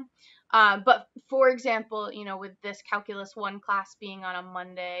right now. But for example, with this Calculus 1 class being on a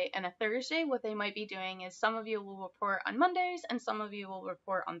Monday and a Thursday, what they might be doing is some of you will report on Mondays and some of you will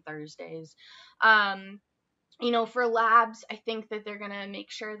report on Thursdays. For labs, I think that they're going to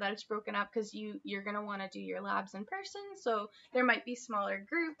make sure that it's broken up, because you're going to want to do your labs in person. So there might be smaller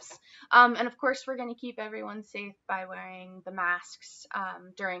groups. And of course, we're going to keep everyone safe by wearing the masks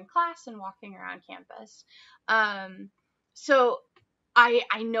during class and walking around campus. So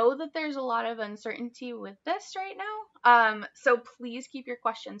I know that there's a lot of uncertainty with this right now. So please keep your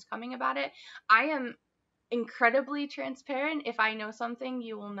questions coming about it. I am incredibly transparent. If I know something,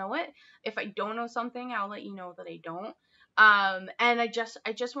 you will know it. If I don't know something, I'll let you know that I don't. And I just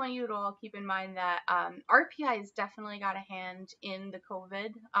want you to all keep in mind that RPI has definitely got a hand in the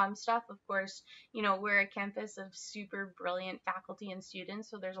COVID stuff. Of course, we're a campus of super brilliant faculty and students,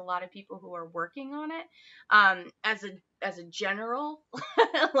 so there's a lot of people who are working on it as a general,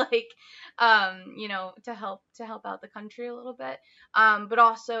 like to help out the country a little bit, but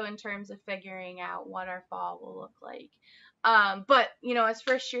also in terms of figuring out what our fall will look like. But as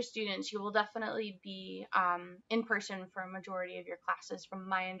first year students, you will definitely be in person for a majority of your classes, from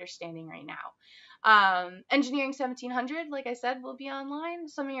my understanding right now. Engineering 1700, like I said, will be online.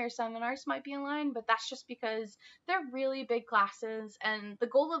 Some of your seminars might be online, but that's just because they're really big classes, and the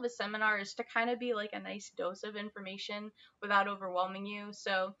goal of a seminar is to kind of be like a nice dose of information without overwhelming you.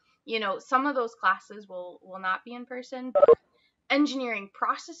 So some of those classes will not be in person, but engineering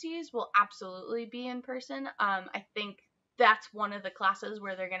processes will absolutely be in person. I think that's one of the classes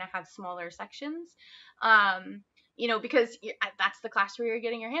where they're going to have smaller sections, because that's the class where you're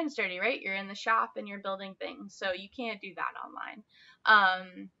getting your hands dirty, right? You're in the shop and you're building things, so you can't do that online.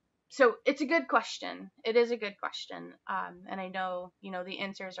 So it's a good question. It is a good question, and I know, the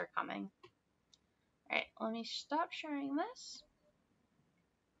answers are coming. All right, let me stop sharing this.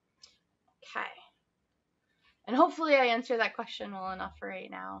 Okay. And hopefully I answered that question well enough for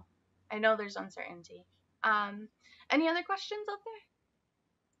right now. I know there's uncertainty. Any other questions out there?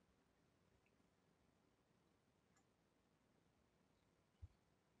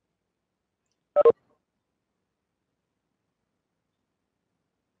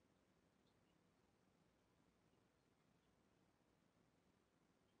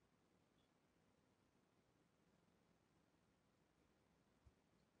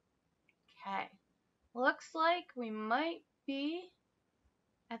 Okay. Looks like we might be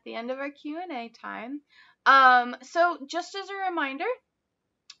at the end of our Q&A time. So just as a reminder,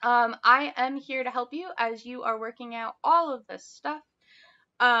 I am here to help you as you are working out all of this stuff.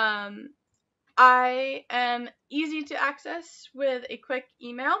 I am easy to access with a quick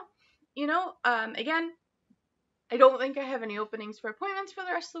email. Again, I don't think I have any openings for appointments for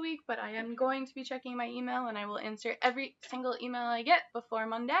the rest of the week, but I am going to be checking my email, and I will answer every single email I get before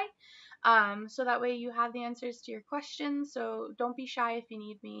Monday. So that way you have the answers to your questions, so don't be shy if you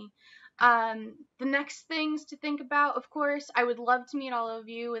need me. The next things to think about, of course, I would love to meet all of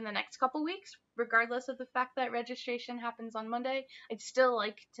you in the next couple weeks, regardless of the fact that registration happens on Monday. I'd still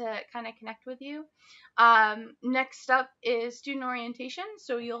like to kind of connect with you. Next up is student orientation,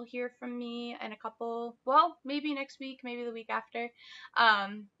 so you'll hear from me in a couple, well, maybe next week, maybe the week after. I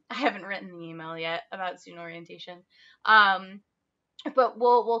haven't written the email yet about student orientation. But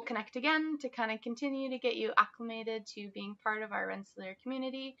we'll connect again to kind of continue to get you acclimated to being part of our Rensselaer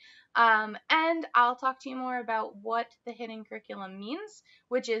community. And I'll talk to you more about what the hidden curriculum means,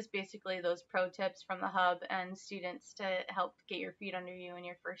 which is basically those pro tips from the hub and students to help get your feet under you in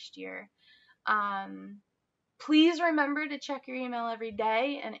your first year. Please remember to check your email every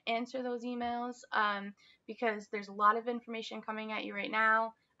day and answer those emails, because there's a lot of information coming at you right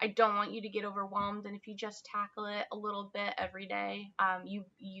now. I don't want you to get overwhelmed, and if you just tackle it a little bit every day, you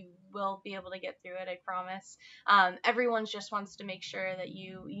will be able to get through it, I promise. Everyone just wants to make sure that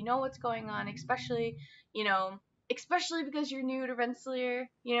you know what's going on, especially because you're new to Rensselaer.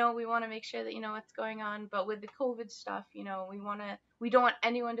 We want to make sure that you know what's going on, but with the COVID stuff, we don't want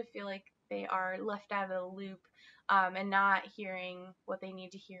anyone to feel like they are left out of the loop, and not hearing what they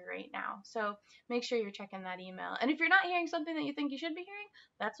need to hear right now. So make sure you're checking that email. And if you're not hearing something that you think you should be hearing,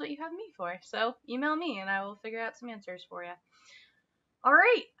 that's what you have me for. So email me and I will figure out some answers for you. All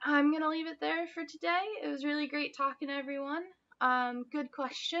right, I'm going to leave it there for today. It was really great talking to everyone. Good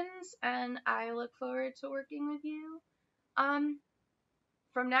questions, and I look forward to working with you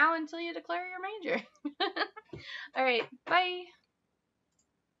from now until you declare your major. All right, bye.